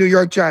were as the New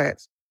York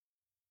Giants.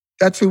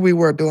 That's who we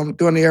were during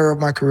the era of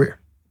my career.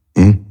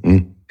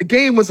 Mm-hmm. The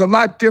game was a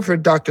lot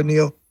different, Dr.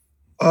 Neal,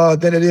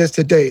 than it is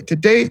today.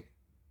 Today,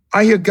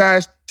 I hear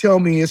guys tell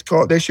me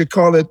they should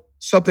call it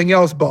something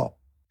else ball.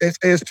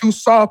 It's too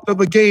soft of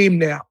a game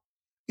now.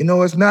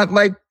 It's not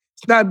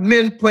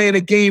men playing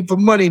a game for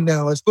money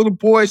now. It's little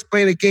boys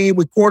playing a game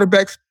with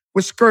quarterbacks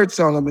with skirts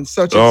on them and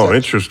such. Oh,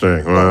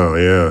 interesting. Wow,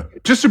 yeah.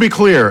 Just to be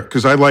clear,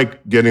 because I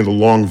like getting the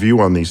long view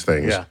on these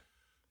things. Yeah.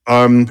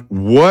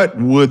 What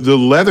would the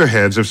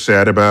Leatherheads have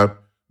said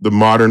about the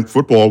modern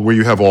football where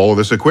you have all of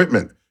this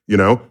equipment?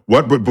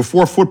 But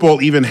before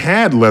football even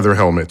had leather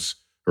helmets,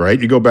 right?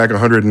 You go back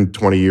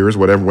 120 years,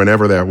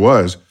 whenever that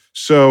was.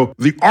 So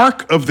the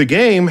arc of the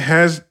game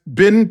has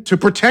been to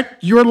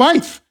protect your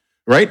life,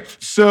 right?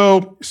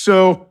 So.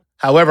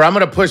 However, I'm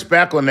going to push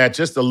back on that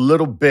just a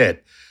little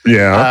bit.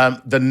 Yeah.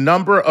 The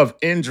number of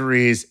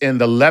injuries in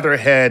the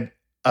Leatherhead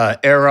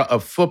era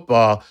of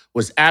football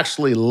was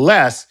actually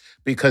less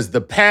because the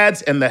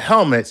pads and the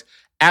helmets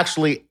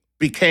actually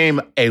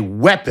became a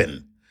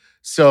weapon.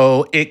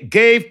 So it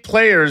gave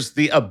players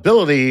the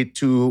ability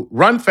to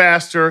run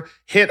faster,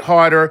 hit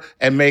harder,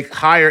 and make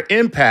higher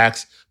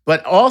impacts,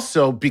 but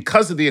also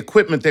because of the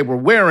equipment they were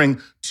wearing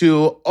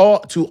to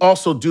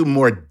also do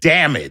more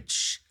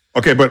damage.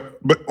 Okay, but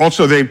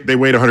also they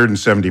weighed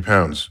 170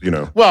 pounds,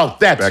 Well,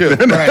 that too.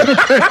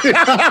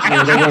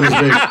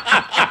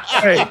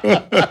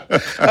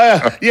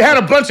 Right. You had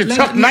a bunch of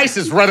Chuck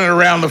Nices running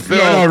around the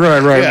field. Oh,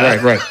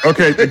 right.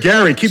 Okay,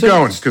 Gary, keep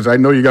going, because I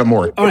know you got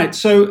more. All right,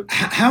 so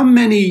how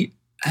many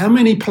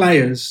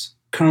players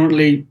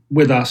currently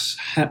with us,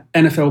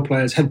 NFL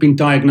players, have been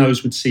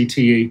diagnosed with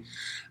CTE?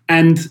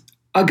 And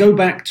I go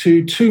back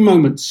to two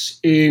moments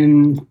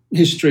in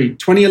history.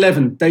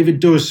 2011, David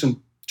Durson.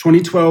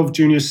 2012,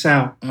 Junior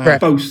Seau,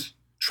 both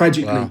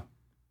tragically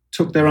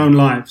took their own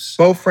lives.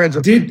 Both friends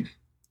of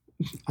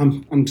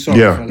I'm sorry.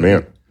 Yeah,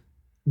 man.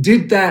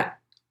 Did that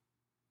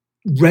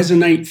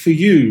resonate for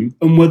you?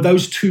 And were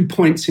those 2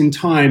 points in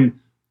time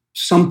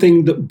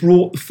something that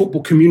brought the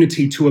football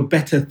community to a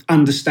better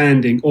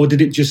understanding, or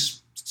did it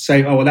just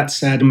say, oh, well, that's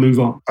sad and move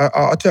on?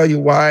 I'll tell you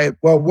why.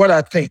 Well, what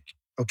I think,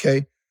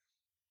 okay?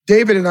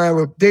 David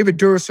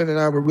Durson and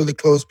I were really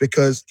close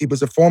because he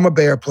was a former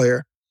Bear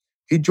player.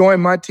 He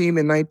joined my team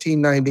in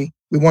 1990.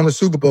 We won the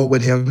Super Bowl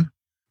with him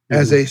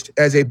as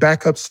a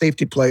backup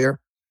safety player.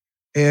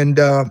 And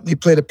he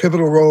played a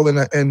pivotal role in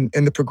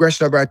the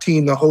progression of our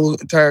team the whole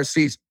entire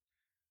season.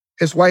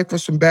 His wife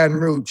was from Baton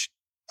Rouge.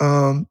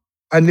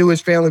 I knew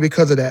his family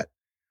because of that.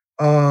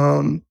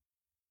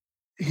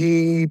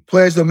 He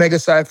pledged Omega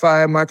Psi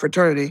Phi in my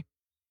fraternity.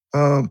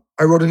 I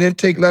wrote an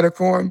intake letter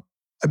for him.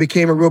 I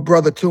became a real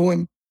brother to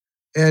him.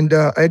 And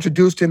I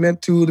introduced him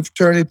into the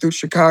fraternity through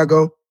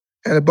Chicago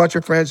and a bunch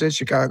of friends in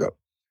Chicago.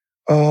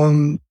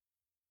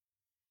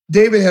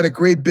 David had a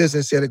great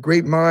business. He had a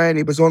great mind.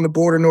 He was on the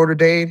board of Notre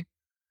Dame.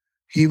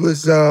 He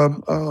was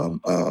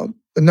the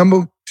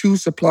number 2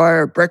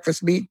 supplier of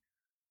breakfast meat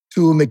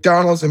to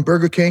McDonald's and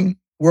Burger King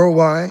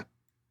worldwide.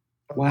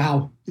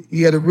 Wow.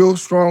 He had a real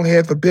strong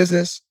head for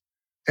business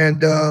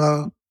and,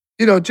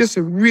 just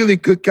a really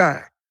good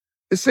guy.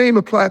 The same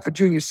applied for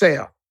Junior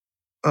Seau.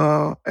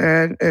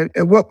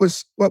 And what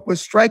was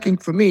striking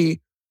for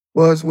me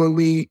was when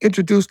we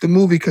introduced the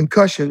movie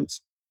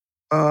Concussions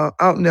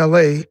out in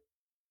LA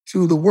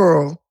to the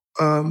world,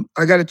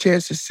 I got a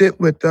chance to sit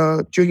with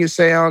Junior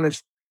Seau and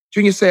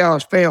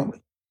Seau's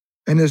family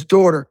and his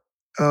daughter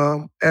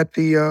at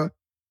the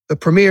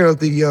premiere of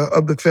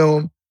the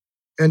film,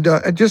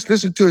 and just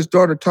listen to his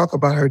daughter talk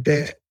about her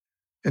dad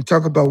and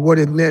talk about what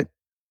it meant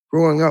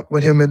growing up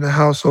with him in the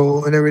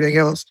household and everything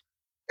else.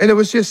 And it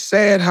was just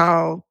sad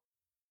how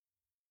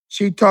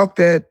she talked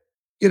that,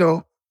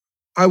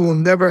 I will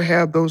never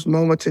have those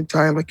moments in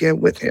time again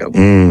with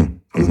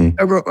him. I will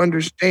never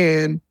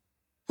understand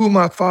who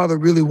my father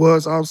really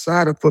was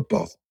outside of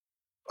football.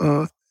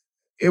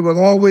 It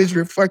will always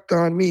reflect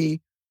on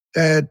me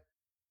that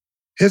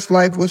his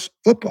life was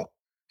football.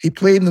 He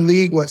played in the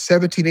league,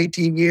 17,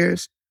 18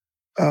 years.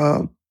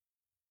 It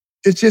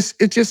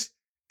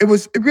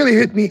really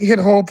hit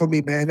home for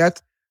me, man.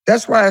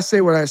 That's why I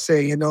say what I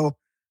say,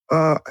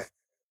 I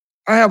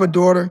have a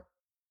daughter,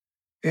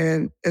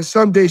 and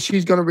someday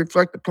she's going to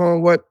reflect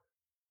upon what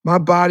my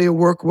body of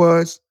work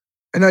was.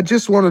 And I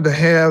just wanted to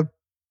have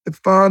the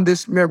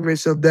fondest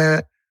memories of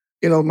that.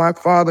 My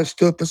father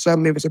stood for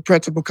something. He was a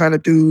principled kind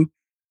of dude,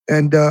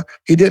 and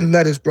he didn't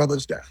let his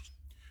brothers down.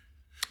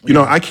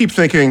 I keep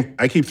thinking,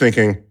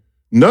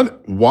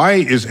 why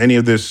is any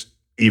of this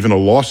even a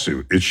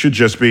lawsuit? It should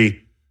just be,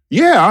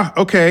 yeah,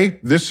 okay,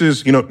 this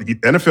is, the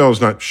NFL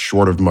is not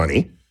short of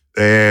money.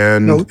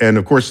 And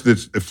of course,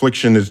 this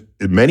affliction is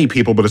many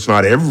people, but it's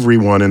not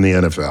everyone in the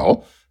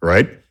NFL,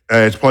 right?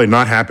 It's probably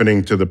not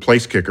happening to the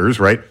place kickers,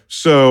 right?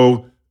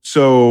 So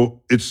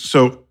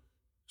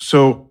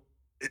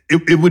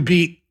it would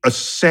be a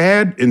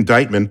sad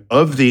indictment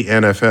of the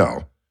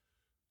NFL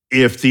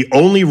if the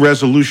only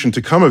resolution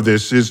to come of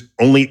this is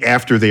only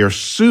after they are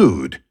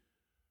sued.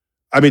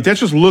 I mean, that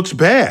just looks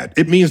bad.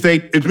 It means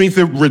they're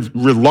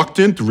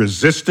reluctant,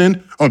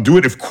 resistant. I'll do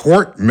it if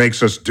court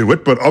makes us do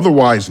it, but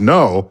otherwise,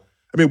 no.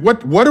 I mean,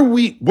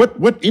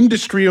 what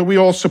industry are we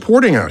all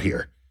supporting out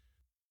here?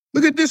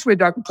 Look at it this way,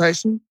 Dr.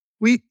 Tyson.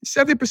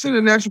 70% of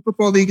the National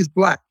Football League is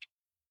Black.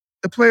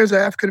 The players are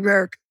African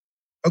American.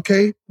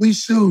 Okay, we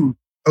sued.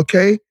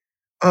 Okay,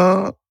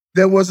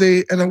 there was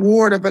an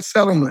award of a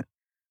settlement.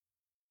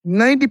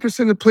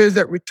 90% of the players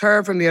that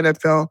retire from the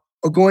NFL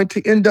are going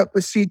to end up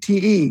with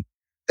CTE.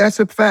 That's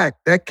a fact.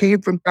 That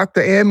came from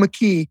Dr. Ann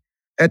McKee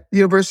at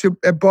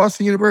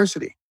Boston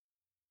University,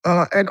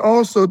 and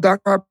also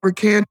Dr. Harper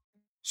Can.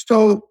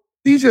 So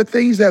these are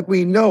things that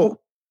we know.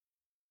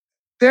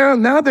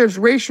 There's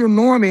racial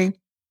norming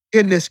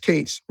in this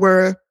case,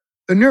 where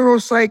the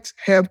neuropsychs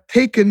have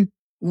taken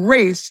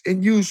race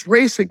and used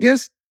race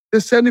against the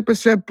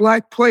 70%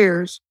 Black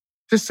players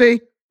to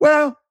say,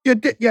 well, you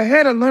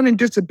had a learning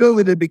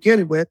disability to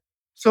begin with,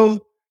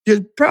 so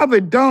you're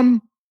probably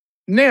dumb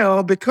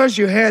now because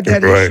you had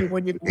that issue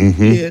when you were a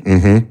kid.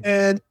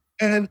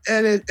 And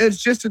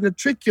it's just an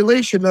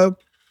articulation of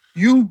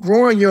you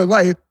growing your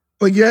life,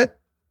 but yet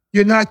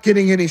you're not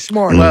getting any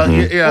smarter. Well,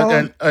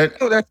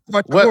 that's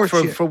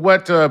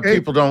what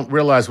people don't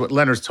realize, what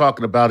Leonard's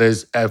talking about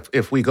is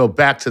if we go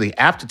back to the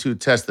aptitude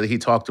test that he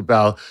talked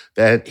about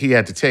that he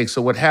had to take.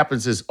 So what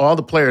happens is all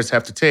the players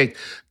have to take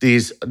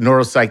these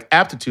neuropsych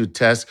aptitude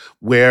tests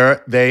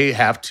where they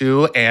have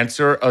to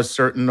answer a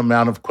certain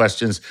amount of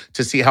questions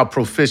to see how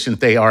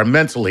proficient they are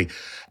mentally.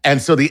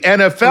 And so the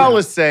NFL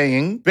is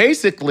saying,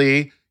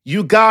 basically,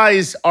 you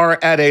guys are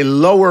at a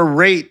lower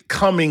rate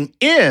coming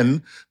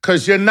in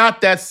because you're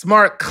not that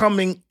smart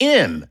coming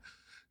in.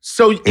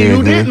 So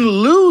you didn't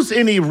lose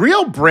any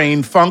real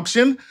brain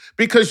function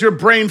because your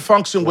brain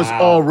function was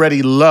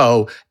already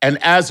low.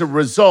 And as a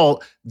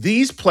result,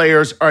 these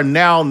players are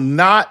now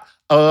not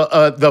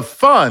the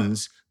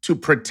funds to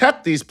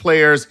protect these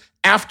players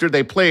after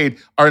they played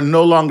are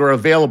no longer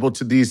available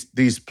to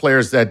these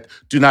players that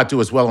do not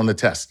do as well on the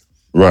test.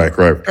 Right.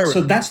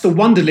 So that's the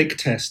Wonderlic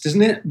test,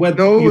 isn't it? Where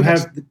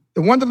the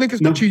Wonderlic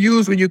is what you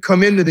use when you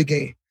come into the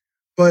game.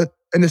 But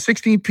in the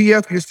 16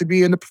 PF used to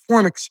be in the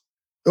performance.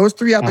 Those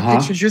 3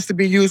 applications used to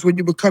be used when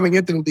you were coming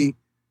into the league.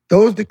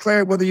 Those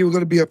declared whether you were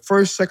going to be a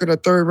first, second, or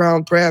third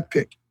round draft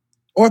pick,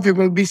 or if you're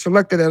going to be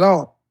selected at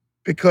all.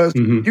 Because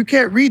you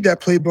can't read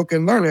that playbook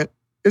and learn it.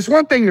 It's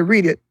one thing to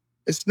read it.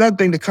 It's another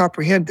thing to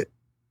comprehend it.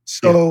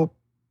 So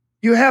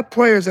you have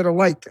players that are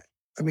like that.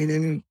 I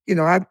mean,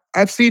 and,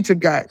 I've seen some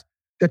guys.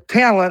 The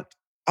talent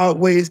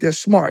outweighs their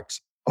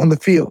smarts on the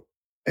field.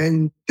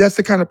 And that's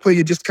the kind of play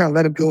you just kind of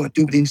let him go and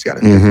do what he's got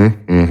to do.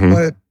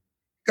 But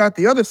got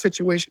the other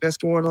situation that's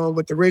going on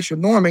with the racial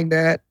norming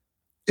that,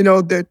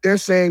 they're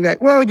saying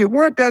that, well, you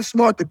weren't that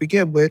smart to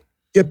begin with.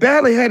 You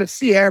barely had a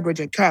C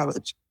average in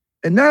college.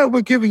 And now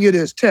we're giving you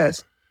this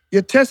test.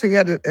 You're testing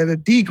at a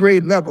D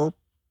grade level.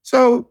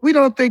 So we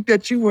don't think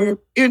that you were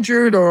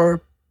injured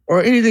or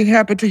anything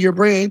happened to your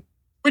brain.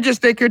 We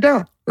just think you're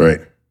done. Right.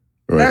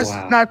 That's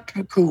not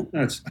too cool.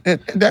 That's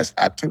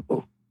not too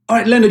cool. All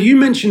right, Leonard, you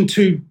mentioned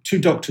two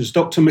doctors,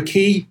 Dr.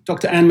 McKee,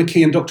 Dr. Anne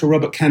McKee, and Dr.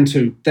 Robert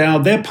Cantu.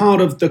 They're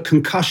part of the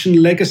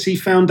Concussion Legacy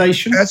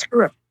Foundation? That's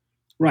correct.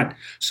 Right.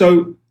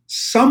 So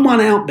someone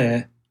out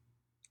there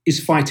is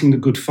fighting the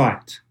good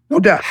fight. No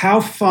doubt. How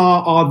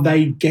far are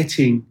they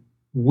getting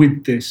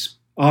with this?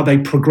 Are they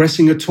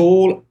progressing at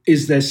all?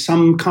 Is there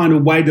some kind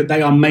of way that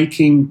they are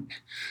making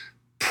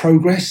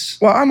progress?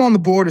 Well, I'm on the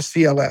board of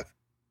CLF.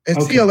 And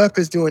CLF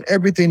is doing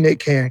everything they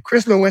can.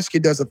 Chris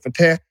Lewinsky does a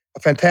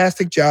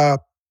fantastic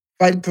job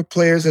fighting for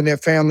players and their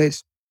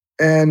families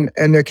and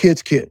their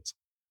kids' kids.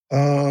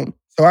 So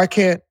I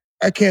can't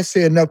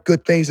say enough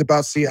good things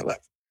about CLF.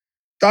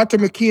 Dr.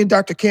 McKee and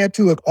Dr.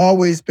 Cantu have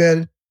always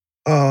been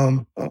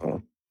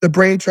the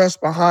brain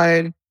trust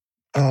behind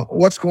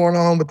what's going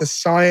on with the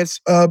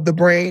science of the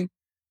brain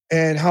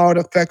and how it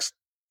affects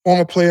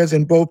former players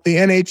in both the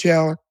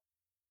NHL,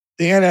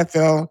 the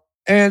NFL,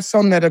 and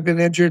some that have been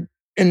injured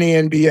in the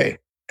NBA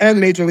and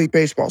Major League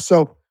Baseball.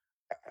 So,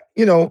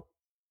 the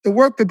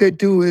work that they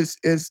do is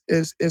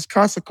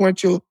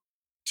consequential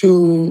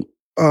to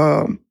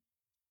a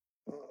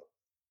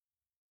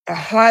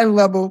high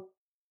level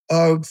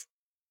of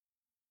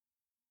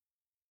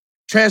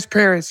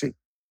transparency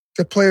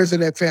to players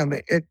and their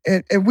family.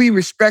 And we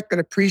respect and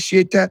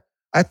appreciate that.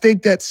 I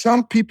think that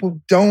some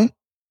people don't,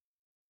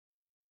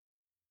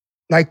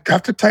 like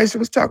Dr. Tyson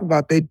was talking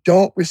about, they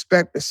don't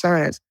respect the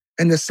science.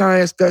 And the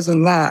science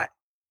doesn't lie.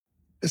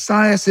 The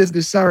science is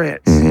the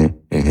science.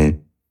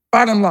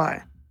 Bottom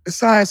line, the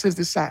science is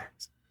the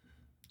science.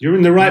 You're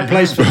in the right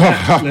place for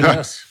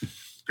that.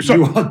 So,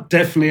 you are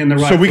definitely in the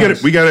right place.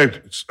 So we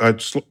got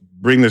to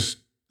bring this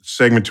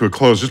segment to a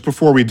close. Just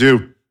before we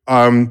do,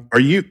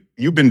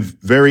 you've been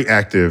very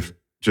active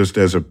just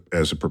as a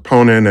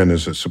proponent and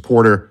as a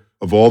supporter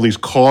of all these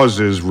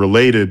causes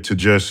related to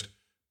just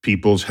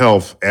people's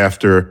health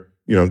after,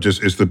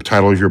 just is the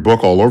title of your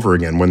book all over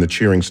again, When the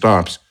Cheering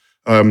Stops.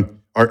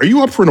 Are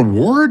you up for an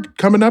award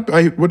coming up?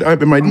 I'm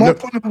up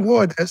for an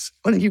award. That's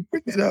funny you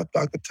bring it up,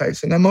 Dr.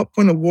 Tyson. I'm up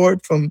for an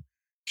award from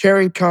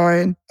Caring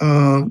Kind.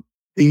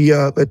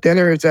 The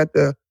dinner is at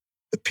the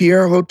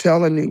Pierre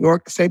Hotel in New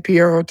York, the St.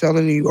 Pierre Hotel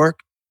in New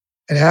York.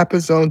 It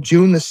happens on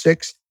June the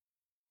 6th,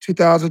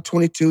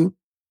 2022.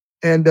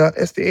 And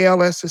it's the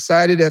ALS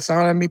Society that's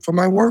honoring me for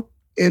my work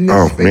in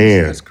this space.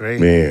 Man. That's great.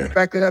 Man. The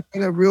fact that I've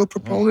been a real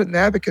proponent and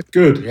advocate.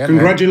 Good. Yeah,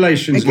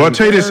 Congratulations. Well, I'll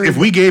tell you this, if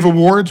we gave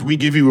awards, we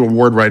give you an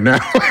award right now.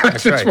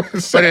 That's right.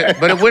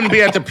 But it wouldn't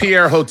be at the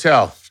Pierre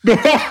Hotel.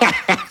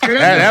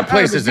 that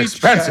place is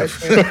expensive.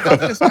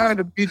 Fifth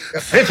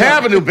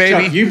Avenue,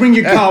 baby. Chuck, you bring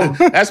your car.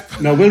 That's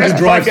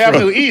Park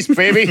Avenue East,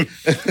 baby.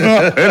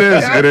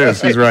 It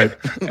is. He's right.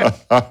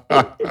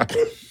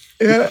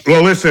 Yeah.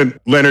 Well, listen,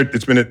 Leonard,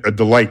 it's been a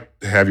delight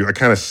to have you, a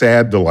kind of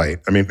sad delight.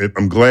 I mean,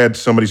 I'm glad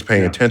somebody's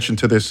paying attention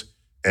to this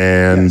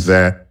and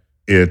that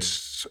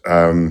it's,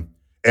 and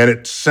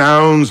it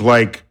sounds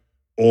like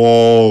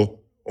all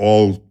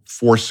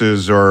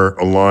forces are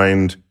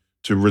aligned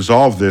to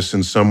resolve this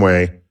in some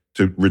way,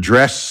 to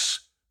redress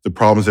the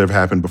problems that have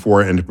happened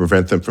before and to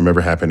prevent them from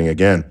ever happening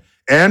again.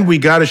 And we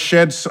got to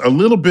shed a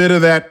little bit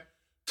of that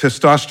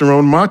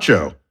testosterone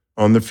macho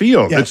on the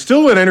field. It's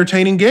still an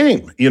entertaining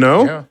game,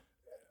 Yeah.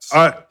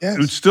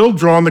 It's still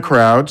drawing the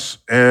crowds,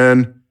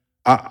 and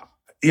to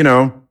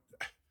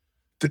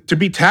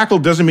be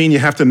tackled doesn't mean you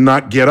have to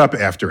not get up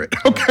after it.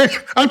 Okay,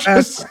 I'm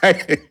just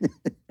saying.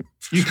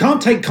 You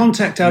can't take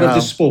contact out of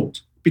this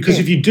sport because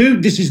if you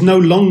do, this is no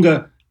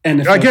longer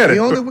NFL. I get it.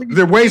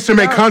 There are ways to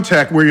make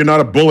contact where you're not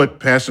a bullet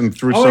passing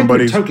through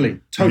somebody's.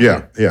 Totally.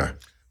 Yeah.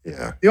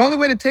 The only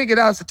way to take it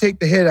out is to take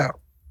the head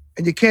out,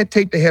 and you can't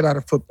take the head out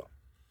of football.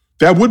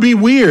 That would be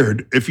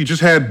weird if you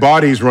just had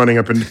bodies running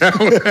up and down,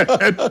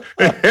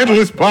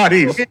 headless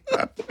bodies.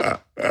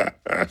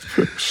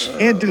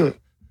 Can't do it.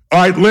 All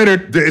right,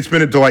 Leonard, it's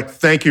been a delight.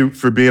 Thank you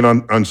for being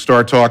on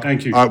StarTalk.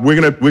 Thank you.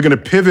 We're gonna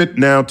pivot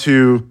now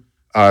to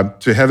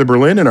Heather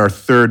Berlin in our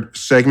third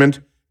segment,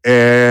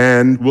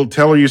 and we'll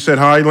tell her you said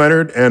hi,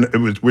 Leonard, and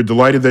we're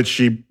delighted that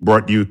she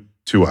brought you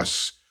to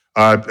us.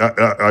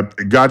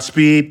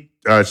 Godspeed.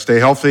 stay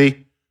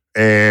healthy,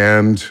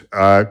 and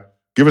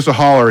give us a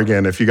holler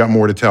again if you got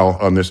more to tell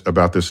on this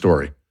about this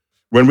story.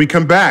 When we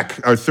come back,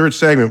 our third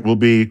segment will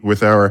be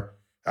with our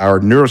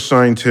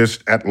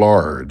neuroscientist at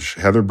large,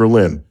 Heather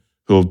Berlin,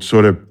 who'll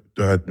sort of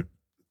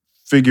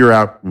figure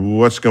out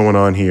what's going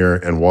on here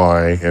and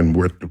why and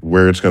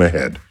where it's going to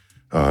head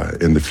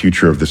in the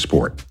future of the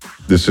sport.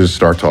 This is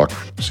StarTalk.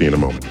 See you in a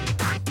moment.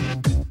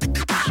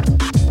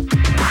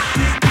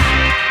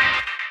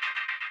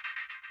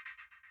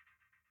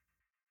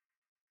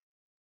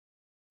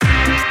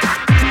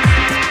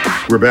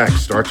 We're back,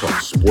 StarTalk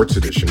Sports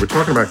Edition. We're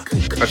talking about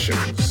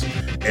concussions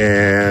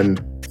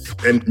and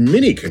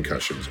mini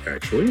concussions,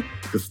 actually,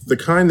 the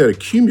kind that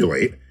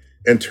accumulate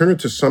and turn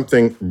into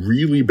something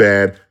really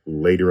bad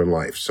later in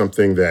life,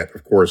 something that,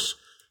 of course,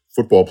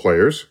 football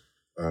players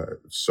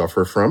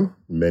suffer from.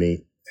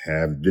 Many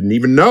didn't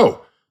even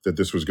know that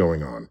this was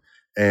going on.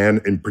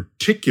 And in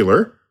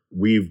particular,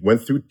 we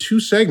went through 2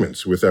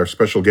 segments with our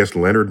special guest,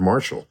 Leonard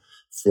Marshall,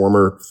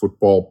 former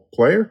football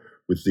player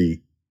with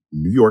the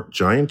New York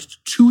Giants,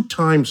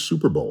 2-time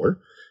Super Bowler.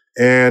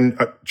 And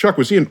Chuck,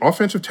 was he an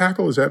offensive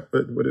tackle? Is that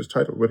what his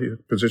title, what his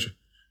position?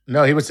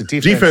 No, he was a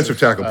defensive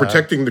tackle,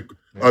 protecting the...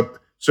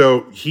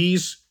 so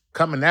he's...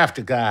 coming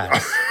after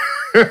guys.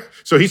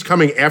 So he's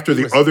coming after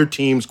the other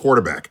team's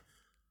quarterback.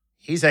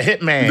 He's a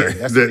hitman.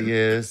 That's what he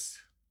is.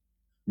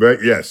 Right?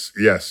 Yes.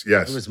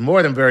 He was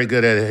more than very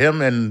good at it.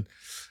 Him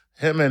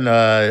and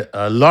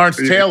Lawrence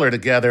Taylor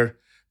together,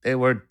 they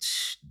were...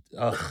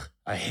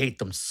 I hate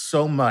them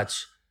so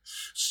much.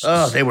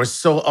 Oh, they were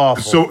so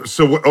awful.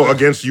 So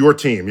against your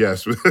team,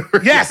 yes.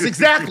 Yes,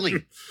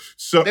 exactly.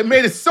 So they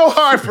made it so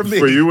hard for me.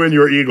 For you and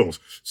your Eagles.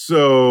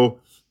 So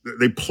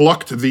they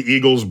plucked the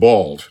Eagles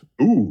bald.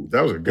 Ooh,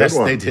 that was a good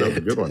one. Yes, they did. That was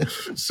a good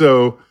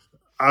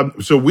one.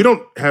 So we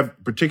don't have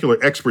particular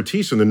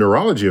expertise in the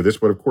neurology of this,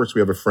 but of course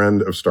we have a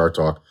friend of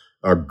StarTalk,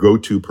 our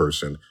go-to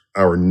person,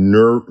 our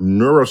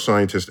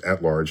neuroscientist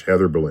at large,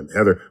 Heather Berlin.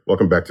 Heather,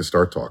 welcome back to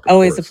StarTalk.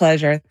 Always a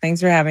pleasure.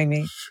 Thanks for having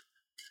me.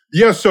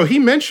 Yeah, so he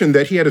mentioned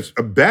that he had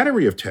a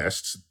battery of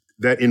tests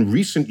that in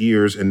recent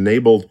years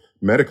enabled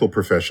medical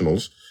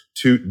professionals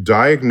to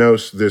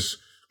diagnose this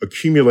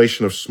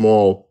accumulation of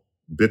small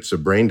bits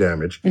of brain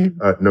damage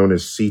known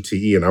as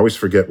CTE. And I always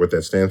forget what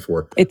that stands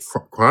for. It's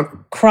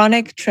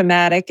chronic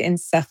traumatic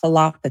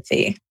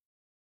encephalopathy.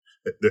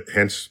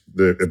 Hence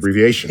the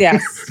abbreviation.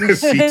 Yes.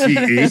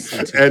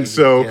 CTE. And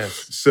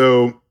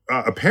so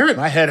apparently...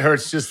 my head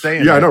hurts just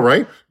saying that. I know,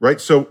 right? Right.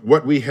 So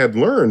what we had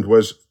learned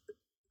was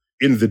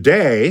in the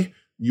day,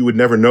 you would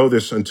never know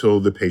this until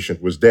the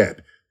patient was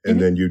dead.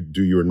 And then you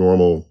do your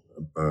normal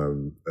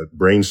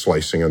brain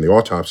slicing on the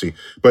autopsy.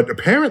 But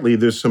apparently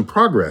there's some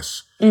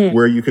progress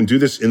where you can do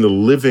this in the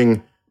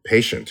living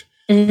patient.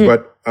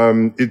 But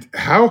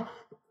how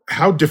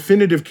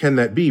definitive can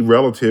that be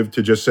relative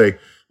to just say,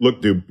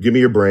 look, dude, give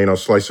me your brain, I'll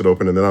slice it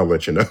open, and then I'll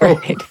let you know.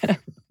 Right.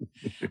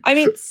 I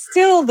mean,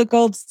 still the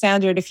gold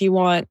standard, if you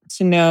want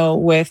to know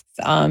with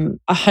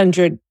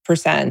 100%,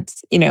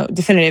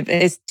 definitive,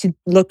 is to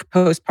look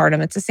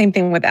postpartum. It's the same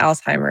thing with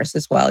Alzheimer's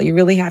as well. You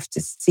really have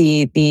to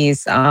see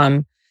these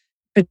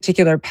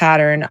particular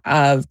pattern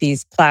of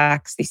these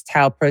plaques, these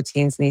tau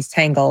proteins, and these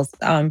tangles.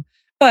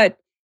 But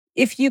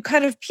if you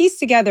kind of piece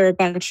together a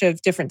bunch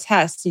of different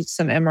tests,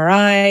 some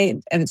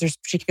MRI, and there's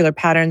particular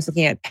patterns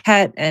looking at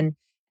PET and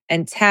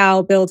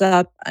tau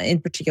buildup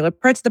in particular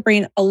parts of the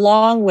brain,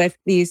 along with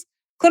these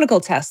clinical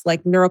tests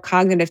like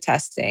neurocognitive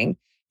testing,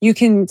 you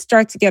can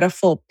start to get a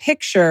full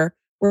picture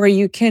where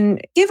you can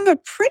give a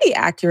pretty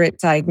accurate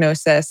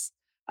diagnosis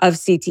of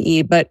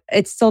CTE, but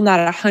it's still not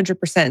at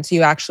 100%. So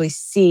you actually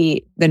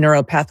see the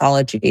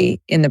neuropathology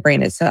in the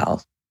brain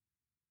itself.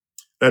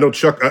 I know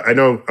Chuck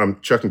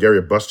and Gary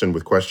are busting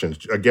with questions.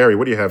 Gary,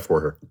 what do you have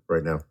for her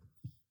right now?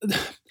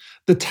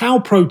 The tau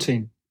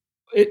protein,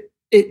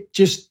 it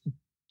just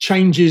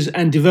changes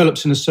and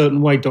develops in a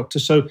certain way, doctor.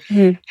 So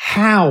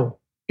how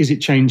is it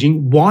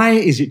changing? Why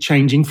is it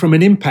changing from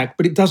an impact?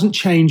 But it doesn't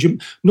change.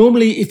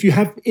 Normally, if you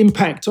have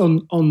impact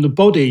on the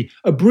body,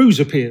 a bruise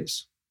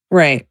appears.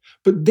 Right.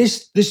 But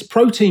this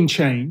protein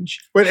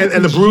change,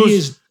 and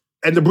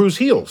the bruise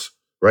heals,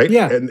 right?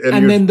 Yeah,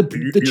 and then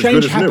the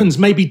change happens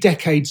maybe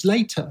decades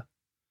later.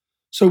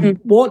 So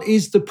what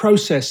is the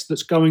process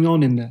that's going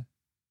on in there?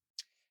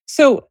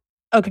 So,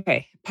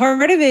 okay,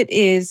 part of it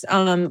is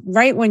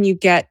right when you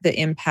get the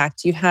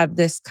impact, you have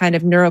this kind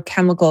of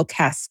neurochemical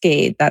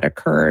cascade that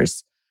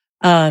occurs.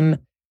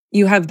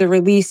 You have the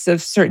release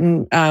of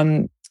certain,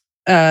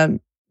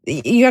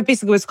 you have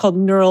basically what's called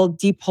neural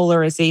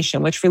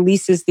depolarization, which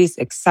releases these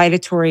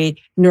excitatory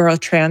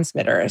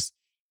neurotransmitters.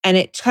 And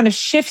it kind of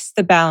shifts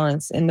the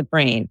balance in the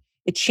brain.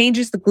 It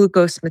changes the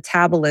glucose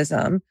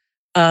metabolism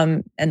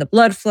and the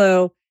blood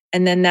flow.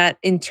 And then that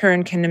in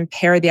turn can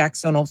impair the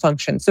axonal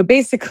function. So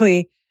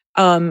basically,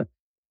 a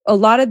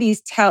lot of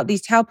these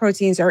tau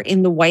proteins are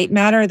in the white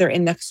matter. They're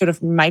in the sort of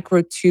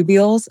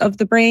microtubules of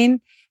the brain.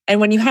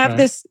 And when you have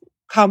this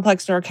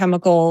complex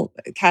neurochemical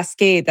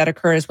cascade that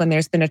occurs when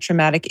there's been a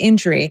traumatic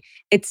injury,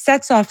 it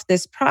sets off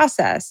this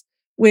process,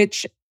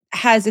 which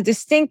has a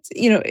distinct,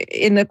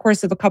 in the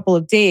course of a couple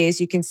of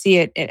days, you can see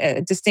it,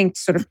 a distinct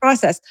sort of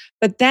process.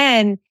 But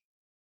then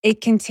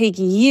it can take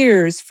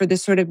years for the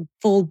sort of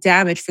full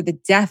damage, for the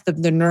death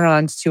of the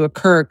neurons to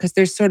occur, because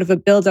there's sort of a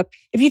buildup.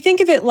 If you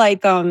think of it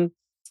like, in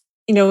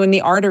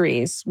the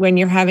arteries, when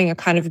you're having a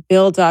kind of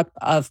buildup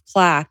of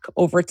plaque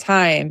over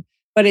time,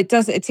 but it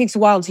takes a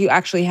while until you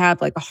actually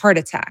have like a heart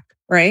attack,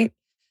 right?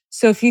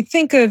 So if you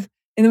think of,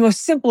 in the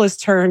most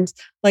simplest terms,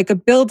 like a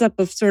buildup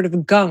of sort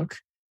of gunk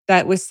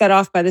that was set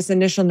off by this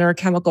initial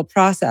neurochemical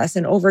process,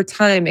 and over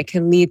time it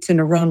can lead to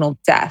neuronal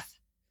death.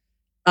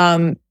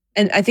 And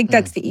I think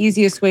that's the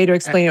easiest way to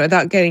explain it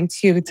without getting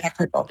too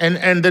technical.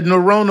 And the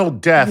neuronal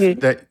death,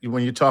 that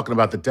when you're talking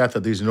about the death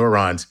of these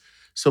neurons,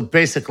 so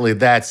basically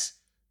that's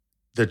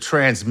the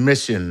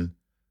transmission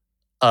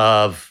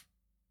of,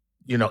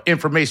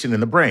 information in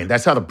the brain.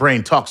 That's how the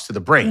brain talks to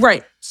the brain.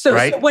 Right.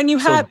 So when you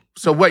have...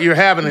 So what you're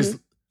having is...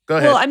 Go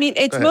ahead. Well, I mean,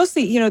 it's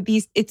mostly,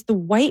 it's the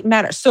white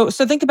matter. So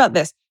think about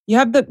this. You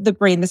have the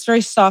brain, this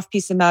very soft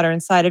piece of matter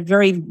inside a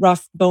very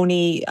rough,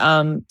 bony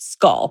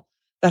skull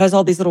that has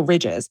all these little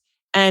ridges.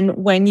 And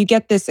when you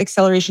get this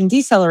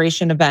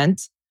acceleration-deceleration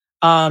event,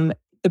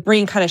 the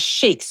brain kind of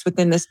shakes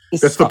within this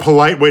That's skull. The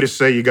polite way to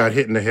say you got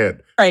hit in the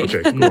head. Right.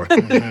 Okay, go on.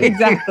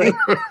 Exactly.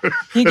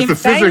 You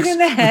get banged in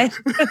the head.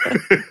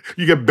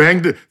 You get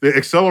banged, the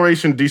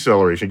acceleration,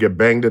 deceleration, you get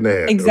banged in the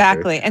head.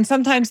 Exactly. Okay. And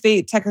sometimes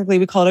we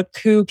call it a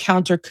coup,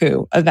 counter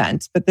coup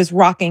event, but this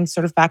rocking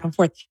sort of back and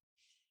forth.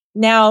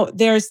 Now,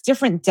 there's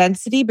different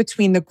density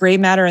between the gray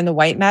matter and the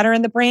white matter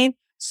in the brain.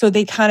 So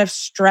they kind of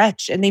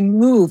stretch and they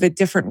move at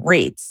different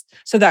rates.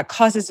 So that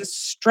causes a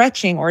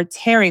stretching or a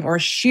tearing or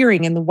a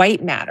shearing in the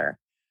white matter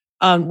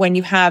when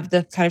you have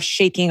the kind of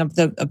shaking of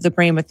the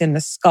brain within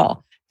the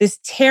skull. This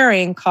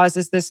tearing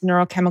causes this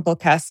neurochemical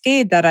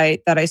cascade that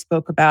I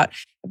spoke about.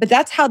 But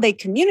that's how they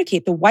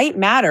communicate. The white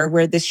matter,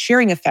 where this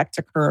shearing effect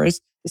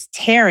occurs, this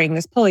tearing,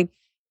 this pulling,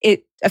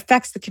 it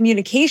affects the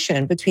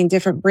communication between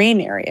different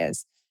brain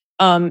areas.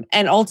 And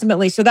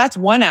ultimately, so that's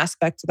one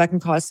aspect that can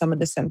cause some of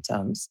the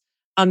symptoms.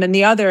 And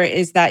the other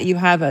is that you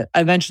have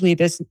eventually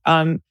this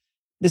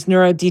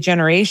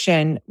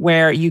neurodegeneration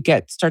where you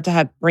start to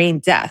have brain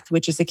death,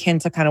 which is akin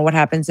to kind of what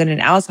happens in an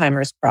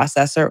Alzheimer's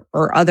process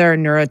or other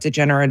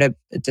neurodegenerative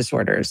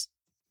disorders.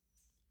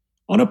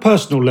 On a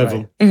personal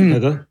level,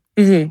 Heather,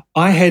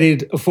 I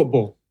headed a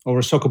football, or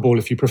a soccer ball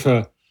if you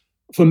prefer,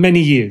 for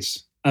many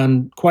years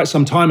and quite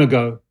some time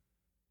ago.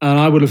 And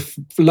I would have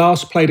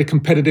last played a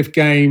competitive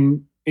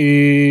game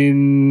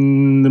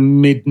in the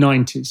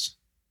mid-90s.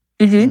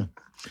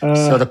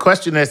 So the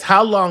question is,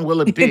 how long will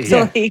it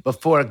be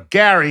before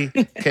Gary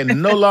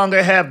can no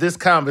longer have this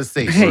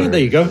conversation?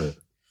 There you go.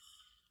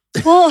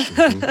 Well,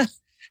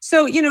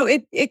 so,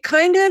 it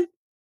kind of,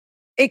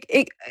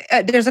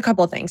 there's a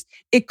couple of things.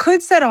 It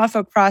could set off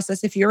a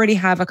process if you already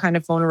have a kind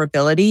of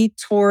vulnerability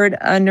toward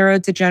a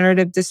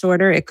neurodegenerative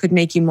disorder. It could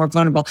make you more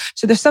vulnerable.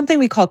 So there's something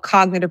we call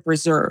cognitive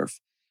reserve,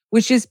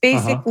 which is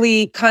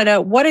basically kind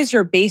of what is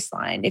your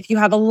baseline? If you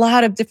have a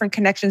lot of different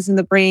connections in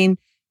the brain,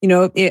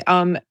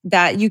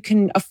 that you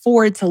can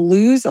afford to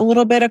lose a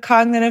little bit of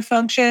cognitive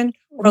function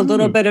or a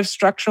little bit of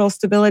structural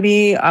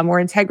stability or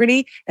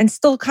integrity and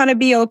still kind of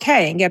be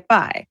okay and get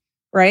by,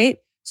 right?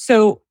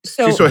 So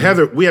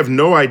Heather, we have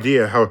no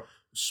idea how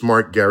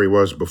smart Gary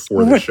was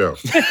before the show.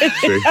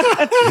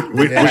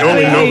 we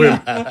only know him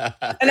an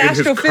in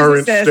his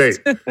current state.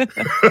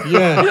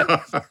 Yeah,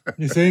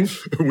 you think?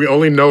 We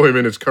only know him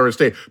in his current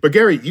state. But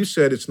Gary, you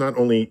said it's not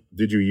only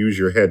did you use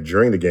your head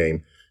during the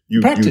game,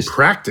 you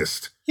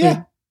practiced.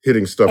 Yeah.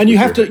 Hitting stuff. And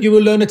you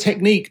will learn a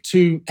technique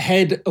to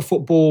head a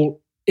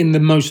football in the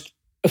most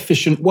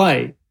efficient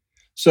way.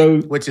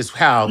 So, which is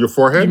how? Your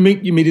forehead?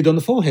 You meet it on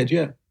the forehead,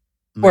 yeah.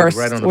 Worst,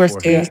 right on the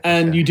worst forehead. too.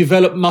 And you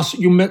develop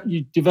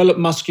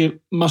muscular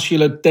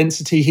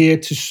density here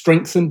to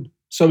strengthen,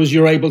 so as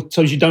you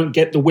don't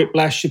get the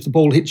whiplash if the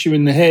ball hits you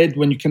in the head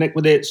when you connect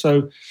with it.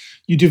 So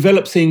you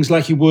develop things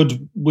like you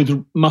would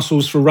with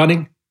muscles for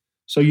running.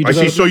 So I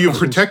see. So you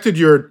protected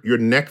your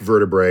neck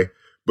vertebrae,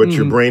 but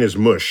your brain is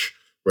mush.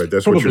 Right,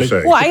 that's Probably. what you're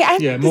saying. Well, I have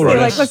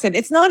to say, listen,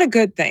 it's not a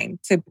good thing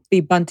to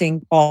be bunting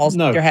balls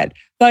with your head.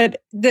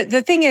 But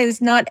the thing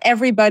is, not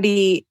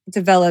everybody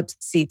develops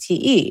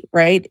CTE,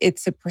 right?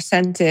 It's a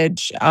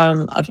percentage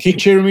of... Keep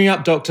cheering me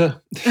up,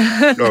 doctor.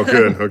 Oh,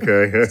 good.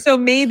 Okay. So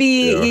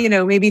maybe,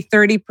 maybe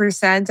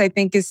 30%, I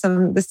think, is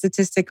the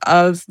statistic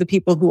of the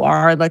people who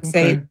are, let's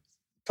say,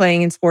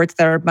 playing in sports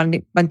that are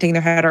bunting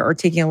their head or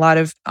taking a lot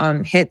of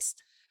hits.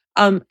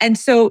 And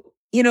so,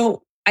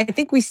 I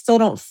think we still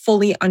don't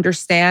fully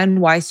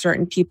understand why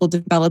certain people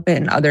develop it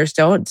and others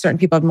don't. Certain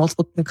people have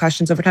multiple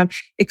concussions over time.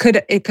 It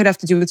could have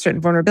to do with certain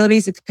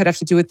vulnerabilities. It could have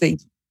to do with the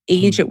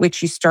age at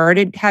which you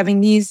started having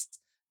these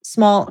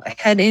small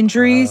head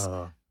injuries.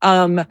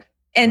 And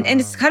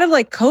it's kind of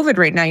like COVID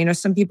right now.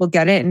 Some people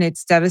get it and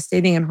it's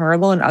devastating and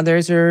horrible, and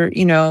others are,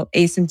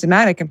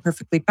 asymptomatic and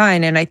perfectly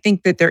fine. And I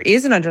think that there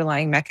is an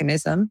underlying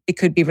mechanism. It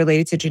could be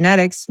related to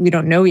genetics. We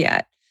don't know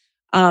yet.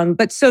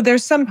 But so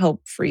there's some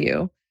hope for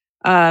you.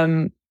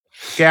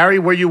 Gary,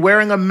 were you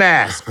wearing a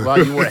mask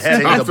while you were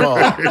heading the ball?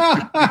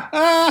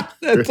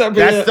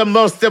 That's the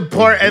most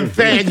important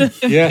thing.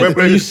 Yeah,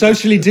 were you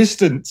socially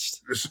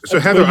distanced? So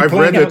Heather, I've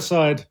read that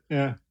outside.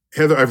 Yeah,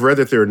 Heather, I've read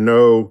that there are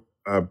no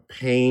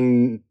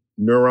pain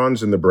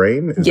neurons in the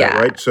brain. Is that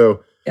right?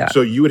 So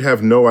you would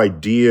have no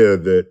idea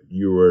that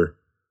you were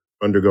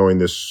undergoing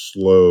this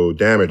slow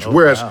damage.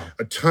 Whereas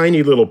a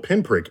tiny little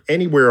pinprick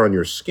anywhere on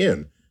your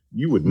skin,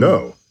 you would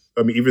know.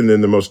 I mean, even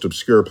in the most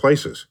obscure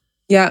places.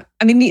 Yeah.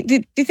 I mean,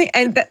 do you think...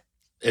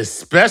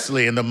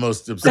 Especially in the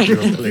most obscure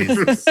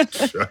places.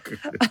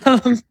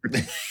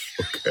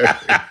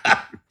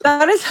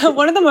 That is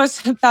one of the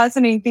most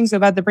fascinating things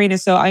about the brain.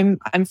 Is so I'm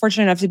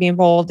fortunate enough to be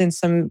involved in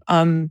some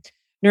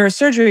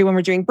neurosurgery when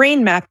we're doing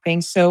brain mapping.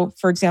 So,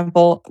 for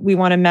example, we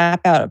want to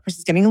map out a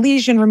person's getting a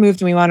lesion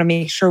removed, and we want to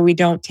make sure we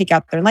don't take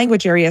out their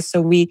language area.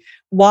 So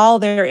while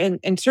they're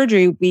in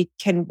surgery, we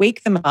can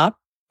wake them up.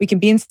 We can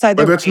be inside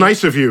their that's brain.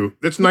 Nice of you.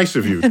 That's nice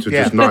of you to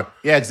just not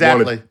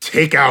exactly. want to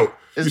take out.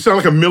 You sound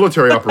like a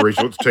military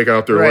operation. Let's take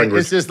out their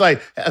language. It's just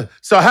like,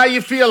 so how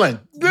you feeling?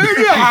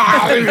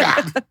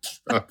 Yeah,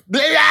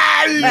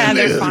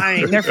 they're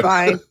fine. They're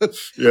fine.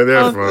 Yeah,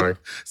 they're fine.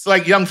 It's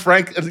like young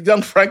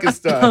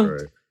Frankenstein.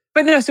 Right.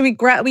 But no, so we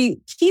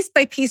piece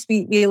by piece,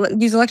 we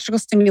use electrical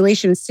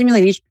stimulation,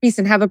 stimulate each piece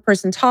and have a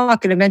person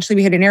talk. And eventually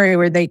we hit an area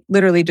where they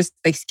literally just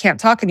they can't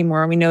talk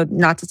anymore. And we know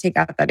not to take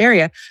out that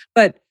area.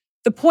 But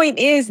the point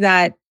is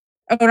that,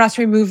 not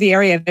to remove the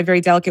area in a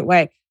very delicate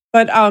way.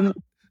 But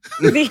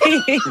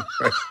the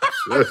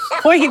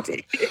point.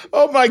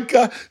 Oh my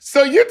God.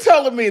 So you're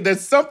telling me that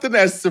something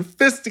as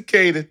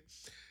sophisticated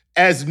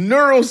as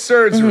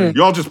neurosurgery.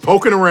 Y'all just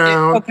poking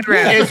around.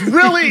 It's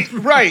really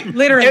right.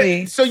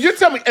 Literally. So you're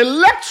telling me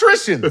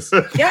electricians.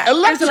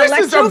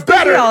 Electricians are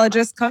better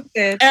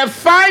at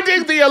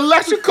finding the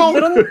electrical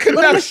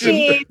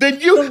connection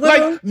than you.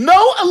 Like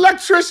no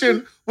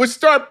electrician would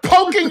start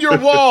poking your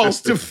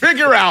walls to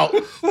figure out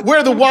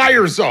where the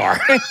wires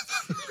are.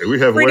 We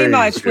have pretty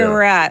much where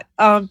we're at.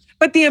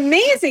 But the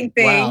amazing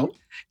thing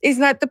is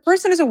that the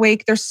person is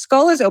awake, their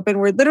skull is open,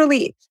 we're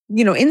literally,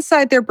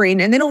 inside their brain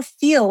and they don't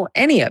feel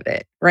any of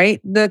it, right?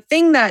 The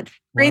thing that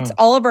creates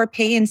all of our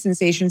pain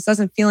sensations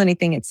doesn't feel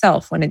anything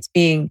itself when it's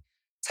being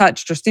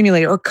touched or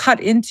stimulated or cut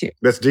into.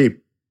 That's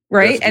deep.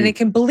 Right? That's and deep. it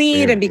can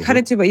bleed and be cut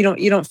into, but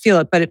you don't feel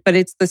it, but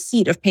it's the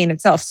seat of pain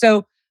itself.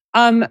 So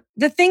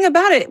the thing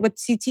about it with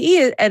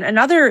CTE and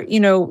other,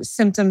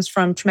 symptoms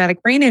from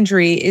traumatic brain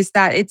injury is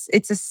that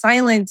it's a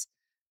silent.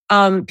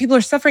 People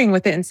are suffering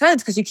with it in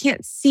silence because you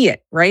can't see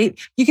it, right?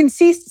 You can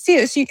see it.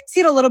 So you can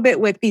see it a little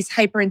bit with these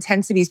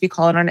hyperintensities, we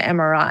call it on an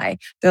MRI.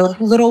 They're like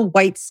little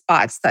white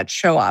spots that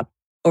show up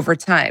over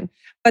time.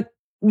 But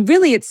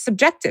really, it's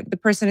subjective. The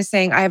person is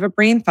saying, I have a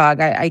brain fog.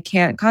 I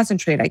can't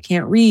concentrate. I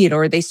can't read.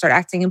 Or they start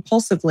acting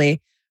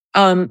impulsively.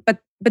 But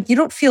you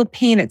don't feel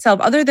pain itself,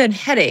 other than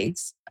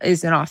headaches.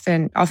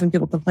 Often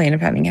people complain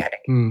of having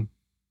headache.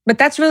 But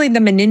that's really the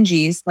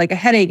meninges. Like a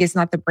headache is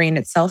not the brain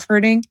itself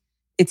hurting.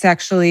 It's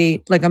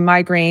actually like a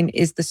migraine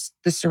is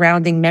the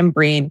surrounding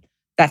membrane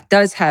that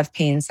does have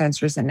pain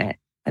sensors in it.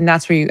 And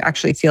that's where you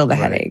actually feel the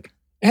headache.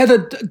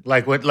 Heather,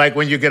 like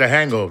when you get a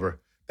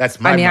hangover. That's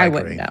my migraine. I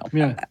wouldn't know.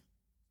 Yeah.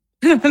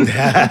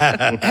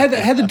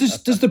 Heather,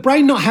 does the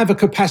brain not have a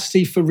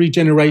capacity for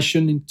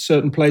regeneration in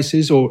certain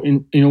places or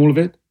in all of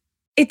it?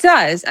 It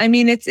does. I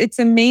mean, it's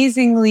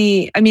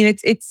amazingly,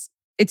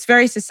 it's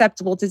very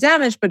susceptible to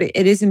damage, but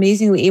it is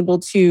amazingly able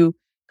to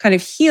kind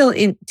of heal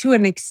to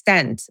an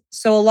extent.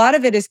 So a lot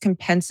of it is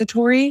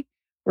compensatory,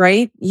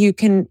 right? You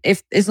can,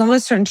 as long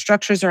as certain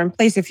structures are in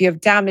place, if you have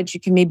damage, you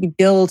can maybe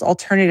build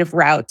alternative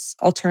routes,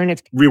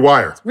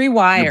 rewire.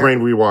 Your brain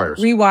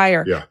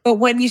rewires. Yeah. But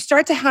when you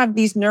start to have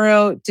these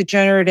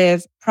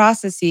neurodegenerative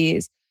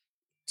processes,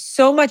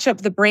 so much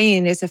of the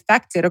brain is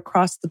affected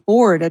across the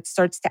board. It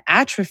starts to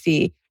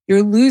atrophy.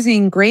 You're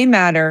losing gray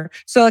matter.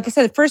 So like I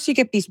said, at first you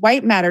get these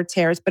white matter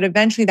tears, but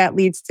eventually that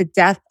leads to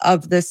death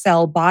of the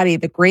cell body,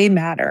 the gray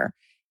matter.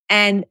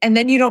 And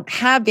then you don't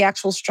have the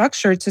actual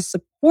structure to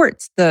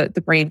support the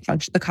brain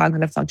function, the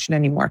cognitive function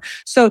anymore.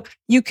 So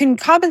you can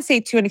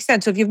compensate to an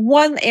extent. So if you have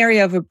one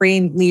area of a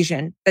brain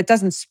lesion that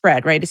doesn't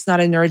spread, right? It's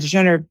not a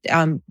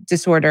neurodegenerative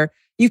disorder.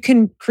 You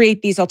can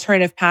create these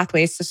alternative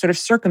pathways to sort of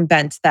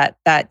circumvent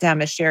that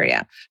damaged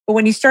area. But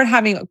when you start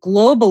having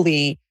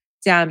globally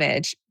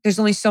damage, there's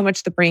only so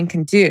much the brain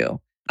can do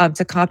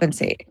to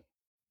compensate.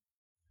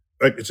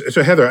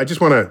 So Heather, I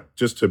just want to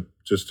just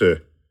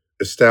to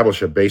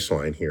establish a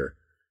baseline here.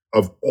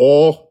 Of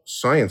all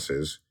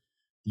sciences,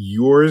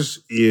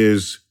 yours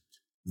is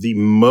the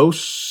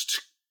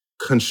most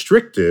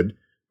constricted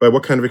by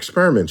what kind of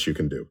experiments you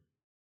can do,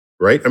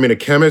 right? I mean, a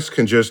chemist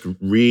can just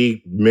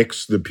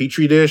remix the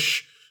petri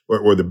dish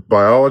or the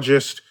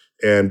biologist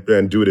and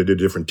do it at a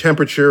different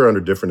temperature,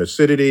 under different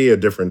acidity, a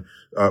different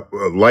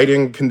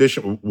lighting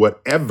condition,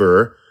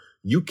 whatever.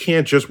 You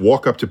can't just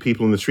walk up to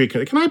people in the street.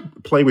 Can I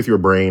play with your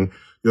brain?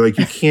 You're like,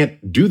 you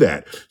can't do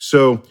that.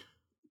 So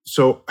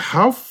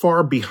how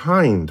far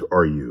behind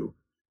are you?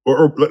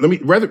 Or let me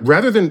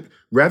rather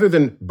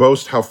than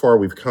boast how far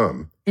we've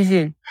come,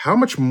 how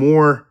much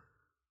more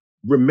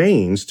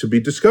remains to be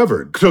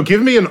discovered. So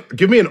give me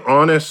an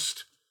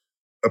honest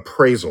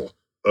appraisal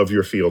of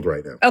your field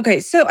right now. Okay.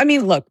 So, I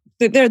mean, look,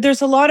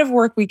 there's a lot of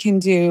work we can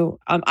do.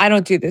 I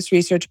don't do this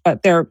research,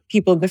 but there are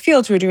people in the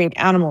field who are doing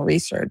animal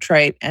research,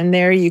 right? And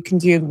there you can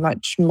do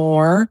much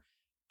more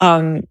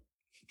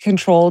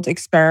controlled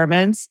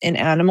experiments in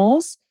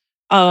animals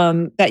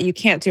that you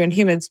can't do in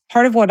humans.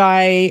 Part of what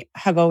I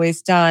have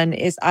always done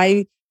is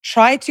I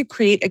try to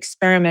create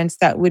experiments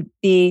that would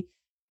be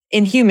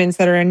in humans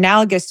that are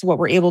analogous to what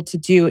we're able to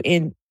do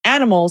in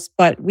animals,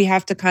 but we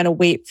have to kind of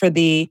wait for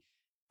the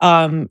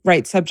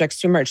right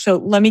subjects to emerge. So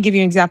let me give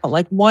you an example.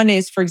 Like one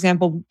is, for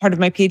example, part of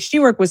my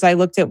PhD work was I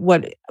looked at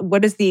what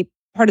is the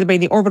part of the brain,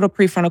 the orbital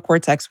prefrontal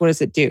cortex, what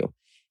does it do?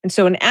 And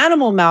so in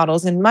animal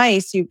models, in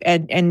mice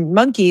and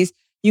monkeys,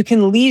 you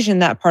can lesion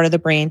that part of the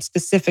brain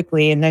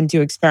specifically and then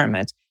do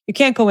experiments. You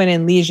can't go in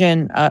and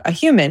lesion a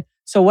human.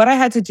 So what I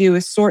had to do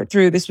is sort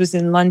through, this was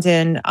in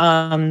London,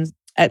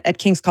 at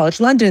King's College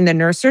London, the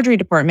neurosurgery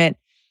department,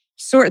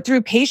 sort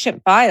through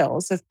patient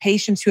files of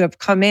patients who have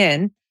come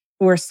in,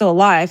 who are still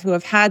alive, who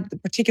have had the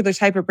particular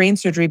type of brain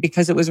surgery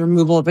because it was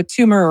removal of a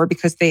tumor or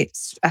because they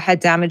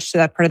had damage to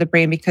that part of the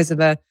brain because of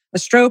a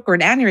stroke or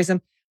an aneurysm,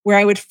 where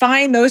I would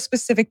find those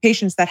specific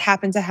patients that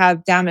happen to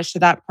have damage to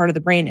that part of the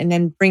brain and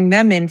then bring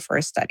them in for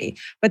a study.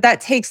 But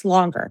that takes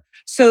longer.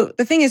 So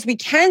the thing is, we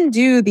can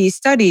do these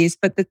studies,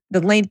 but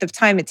the length of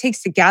time it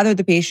takes to gather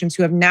the patients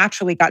who have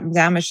naturally gotten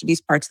damage to these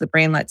parts of the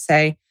brain, let's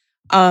say,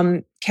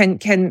 can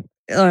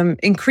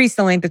increase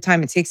the length of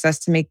time it takes us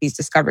to make these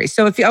discoveries.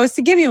 So if I was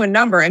to give you a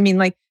number, I mean,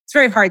 like, it's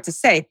very hard to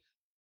say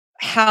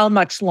how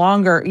much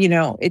longer,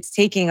 it's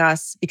taking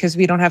us because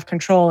we don't have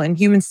control in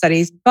human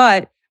studies,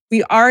 but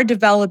we are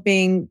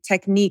developing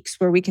techniques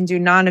where we can do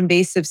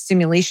non-invasive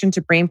stimulation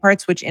to brain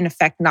parts, which in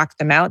effect knock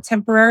them out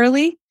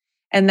temporarily.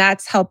 And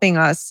that's helping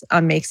us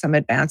make some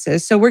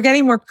advances. So we're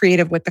getting more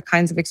creative with the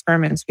kinds of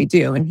experiments we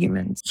do in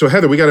humans. So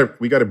Heather, we got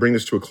to bring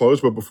this to a close.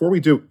 But before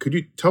we do, could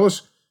you tell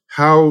us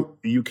how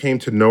you came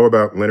to know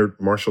about Leonard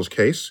Marshall's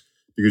case?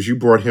 Because you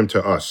brought him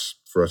to us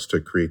for us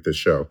to create this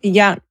show.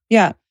 Yeah.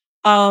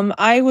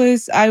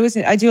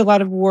 I do a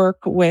lot of work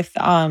with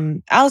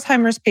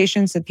Alzheimer's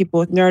patients and people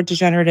with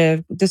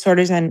neurodegenerative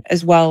disorders, and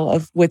as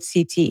well with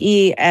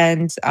CTE.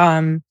 And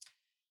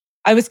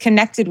I was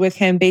connected with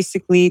him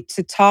basically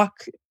to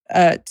talk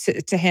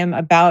to him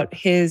about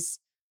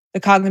the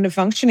cognitive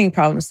functioning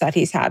problems that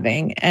he's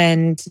having,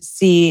 and to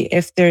see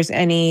if there's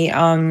any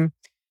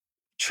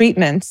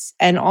treatments,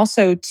 and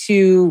also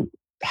to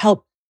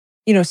help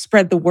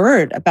spread the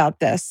word about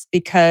this,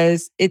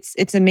 because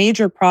it's a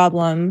major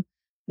problem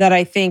that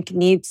I think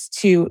needs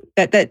to,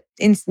 that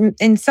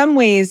in some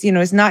ways,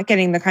 is not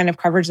getting the kind of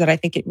coverage that I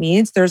think it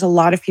needs. There's a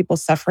lot of people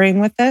suffering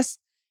with this,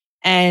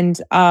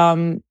 and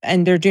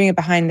they're doing it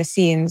behind the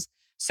scenes.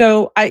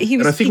 So I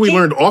think we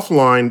learned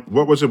offline.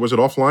 What was it? Was it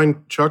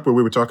offline, Chuck, where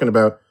we were talking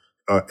about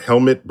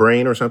helmet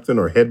brain or something,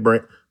 or head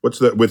brain? What's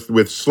the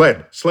with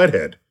sled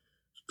head?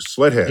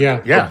 Sledhead.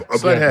 Yeah.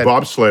 Sledhead.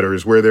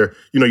 Bobsledders, where they're,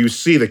 you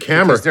see the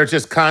camera. Because they're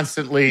just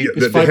constantly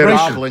the head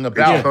wobbling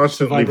about.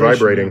 Constantly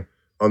vibrating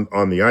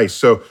on the ice.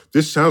 So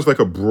this sounds like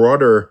a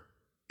broader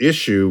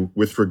issue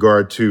with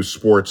regard to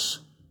sports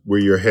where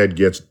your head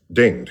gets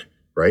dinged,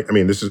 right? I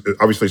mean, this is,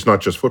 obviously it's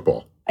not just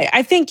football.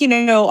 I think,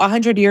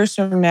 100 years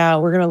from now,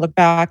 we're going to look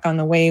back on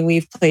the way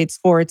we've played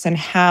sports and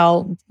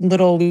how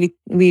little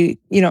we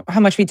how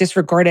much we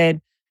disregarded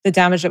the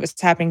damage that was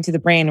happening to the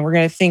brain. And we're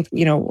going to think,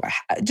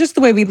 just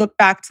the way we look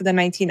back to the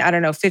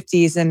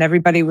 50s and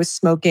everybody was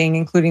smoking,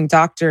 including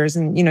doctors,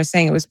 and,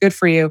 saying it was good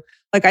for you.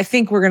 Like, I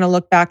think we're going to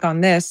look back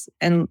on this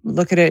and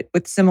look at it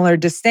with similar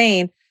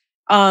disdain.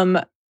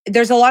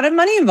 There's a lot of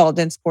money involved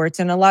in sports,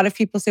 and a lot of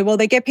people say, well,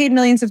 they get paid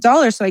millions of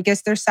dollars, so I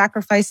guess they're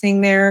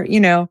sacrificing their,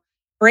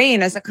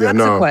 brain as a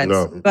consequence.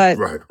 No. But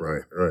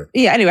right.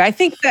 Yeah. Anyway, I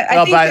think that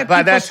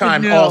by that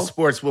time, all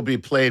sports will be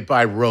played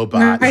by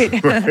robots, right.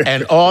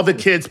 And all the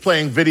kids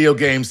playing video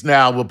games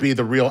now will be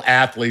the real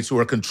athletes who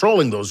are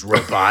controlling those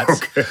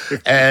robots. Okay.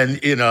 And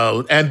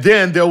and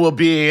then there will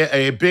be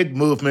a big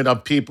movement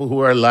of people who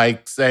are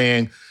like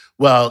saying,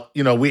 well,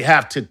 we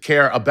have to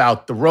care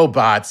about the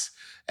robots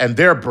and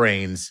their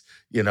brains,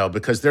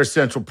 because their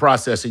central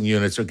processing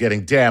units are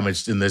getting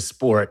damaged in this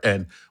sport,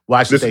 and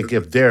why should they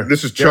give their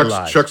This is their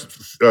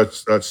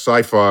Chuck's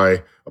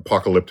sci-fi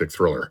apocalyptic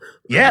thriller.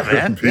 Yeah,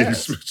 man.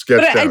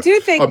 But I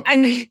do think,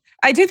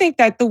 I do think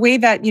that the way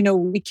that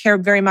we care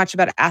very much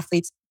about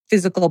athletes'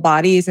 physical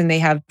bodies, and they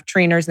have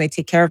trainers and they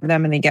take care of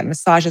them and they get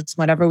massages and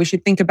whatever, we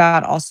should think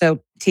about also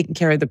taking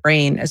care of the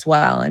brain as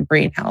well, and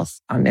brain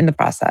health in the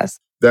process.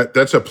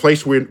 That's a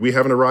place we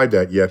haven't arrived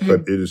at yet,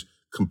 but it is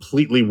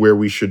completely where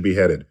we should be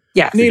headed.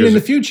 Yeah. Neil, in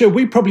the future,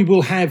 we probably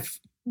will have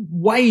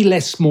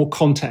way more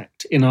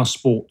contact in our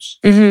sports.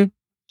 Mm-hmm.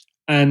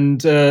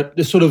 And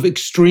the sort of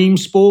extreme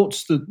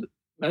sports,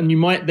 and you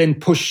might then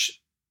push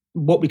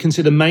what we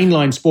consider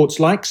mainline sports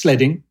like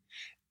sledding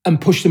and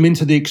push them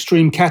into the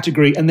extreme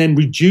category, and then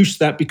reduce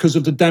that because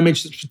of the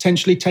damage that's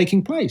potentially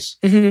taking place.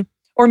 Mm-hmm.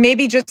 Or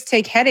maybe just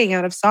take heading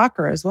out of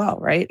soccer as well,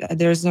 right?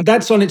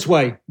 That's on its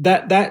way.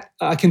 That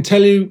I can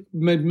tell you,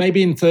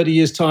 maybe in 30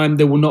 years' time,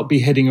 there will not be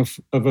heading of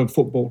a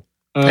football.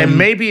 And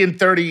maybe in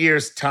 30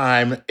 years'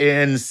 time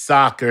in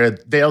soccer,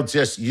 they'll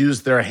just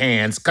use their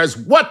hands. Because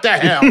what the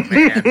hell,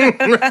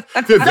 man?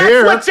 That's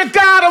what you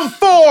got them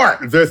for.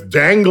 They're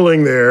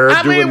dangling there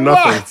doing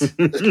nothing.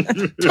 What?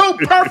 Two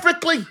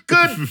perfectly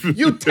good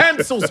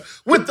utensils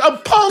with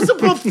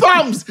opposable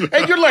thumbs.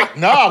 And you're like,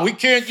 no, we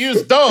can't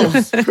use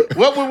those.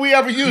 What would we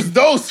ever use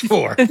those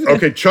for?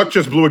 Okay, Chuck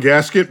just blew a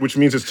gasket, which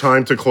means it's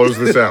time to close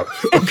this out.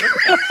 Okay.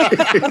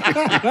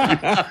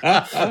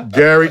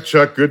 Gary,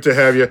 Chuck, good to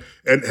have you.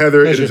 And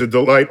Heather, it is a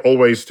delight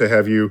always to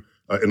have you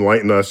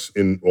enlighten us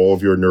in all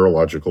of your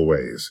neurological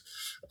ways.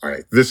 All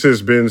right, this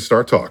has been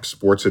StarTalk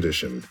Sports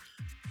Edition.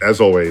 As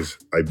always,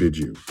 I bid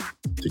you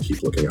to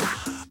keep looking up.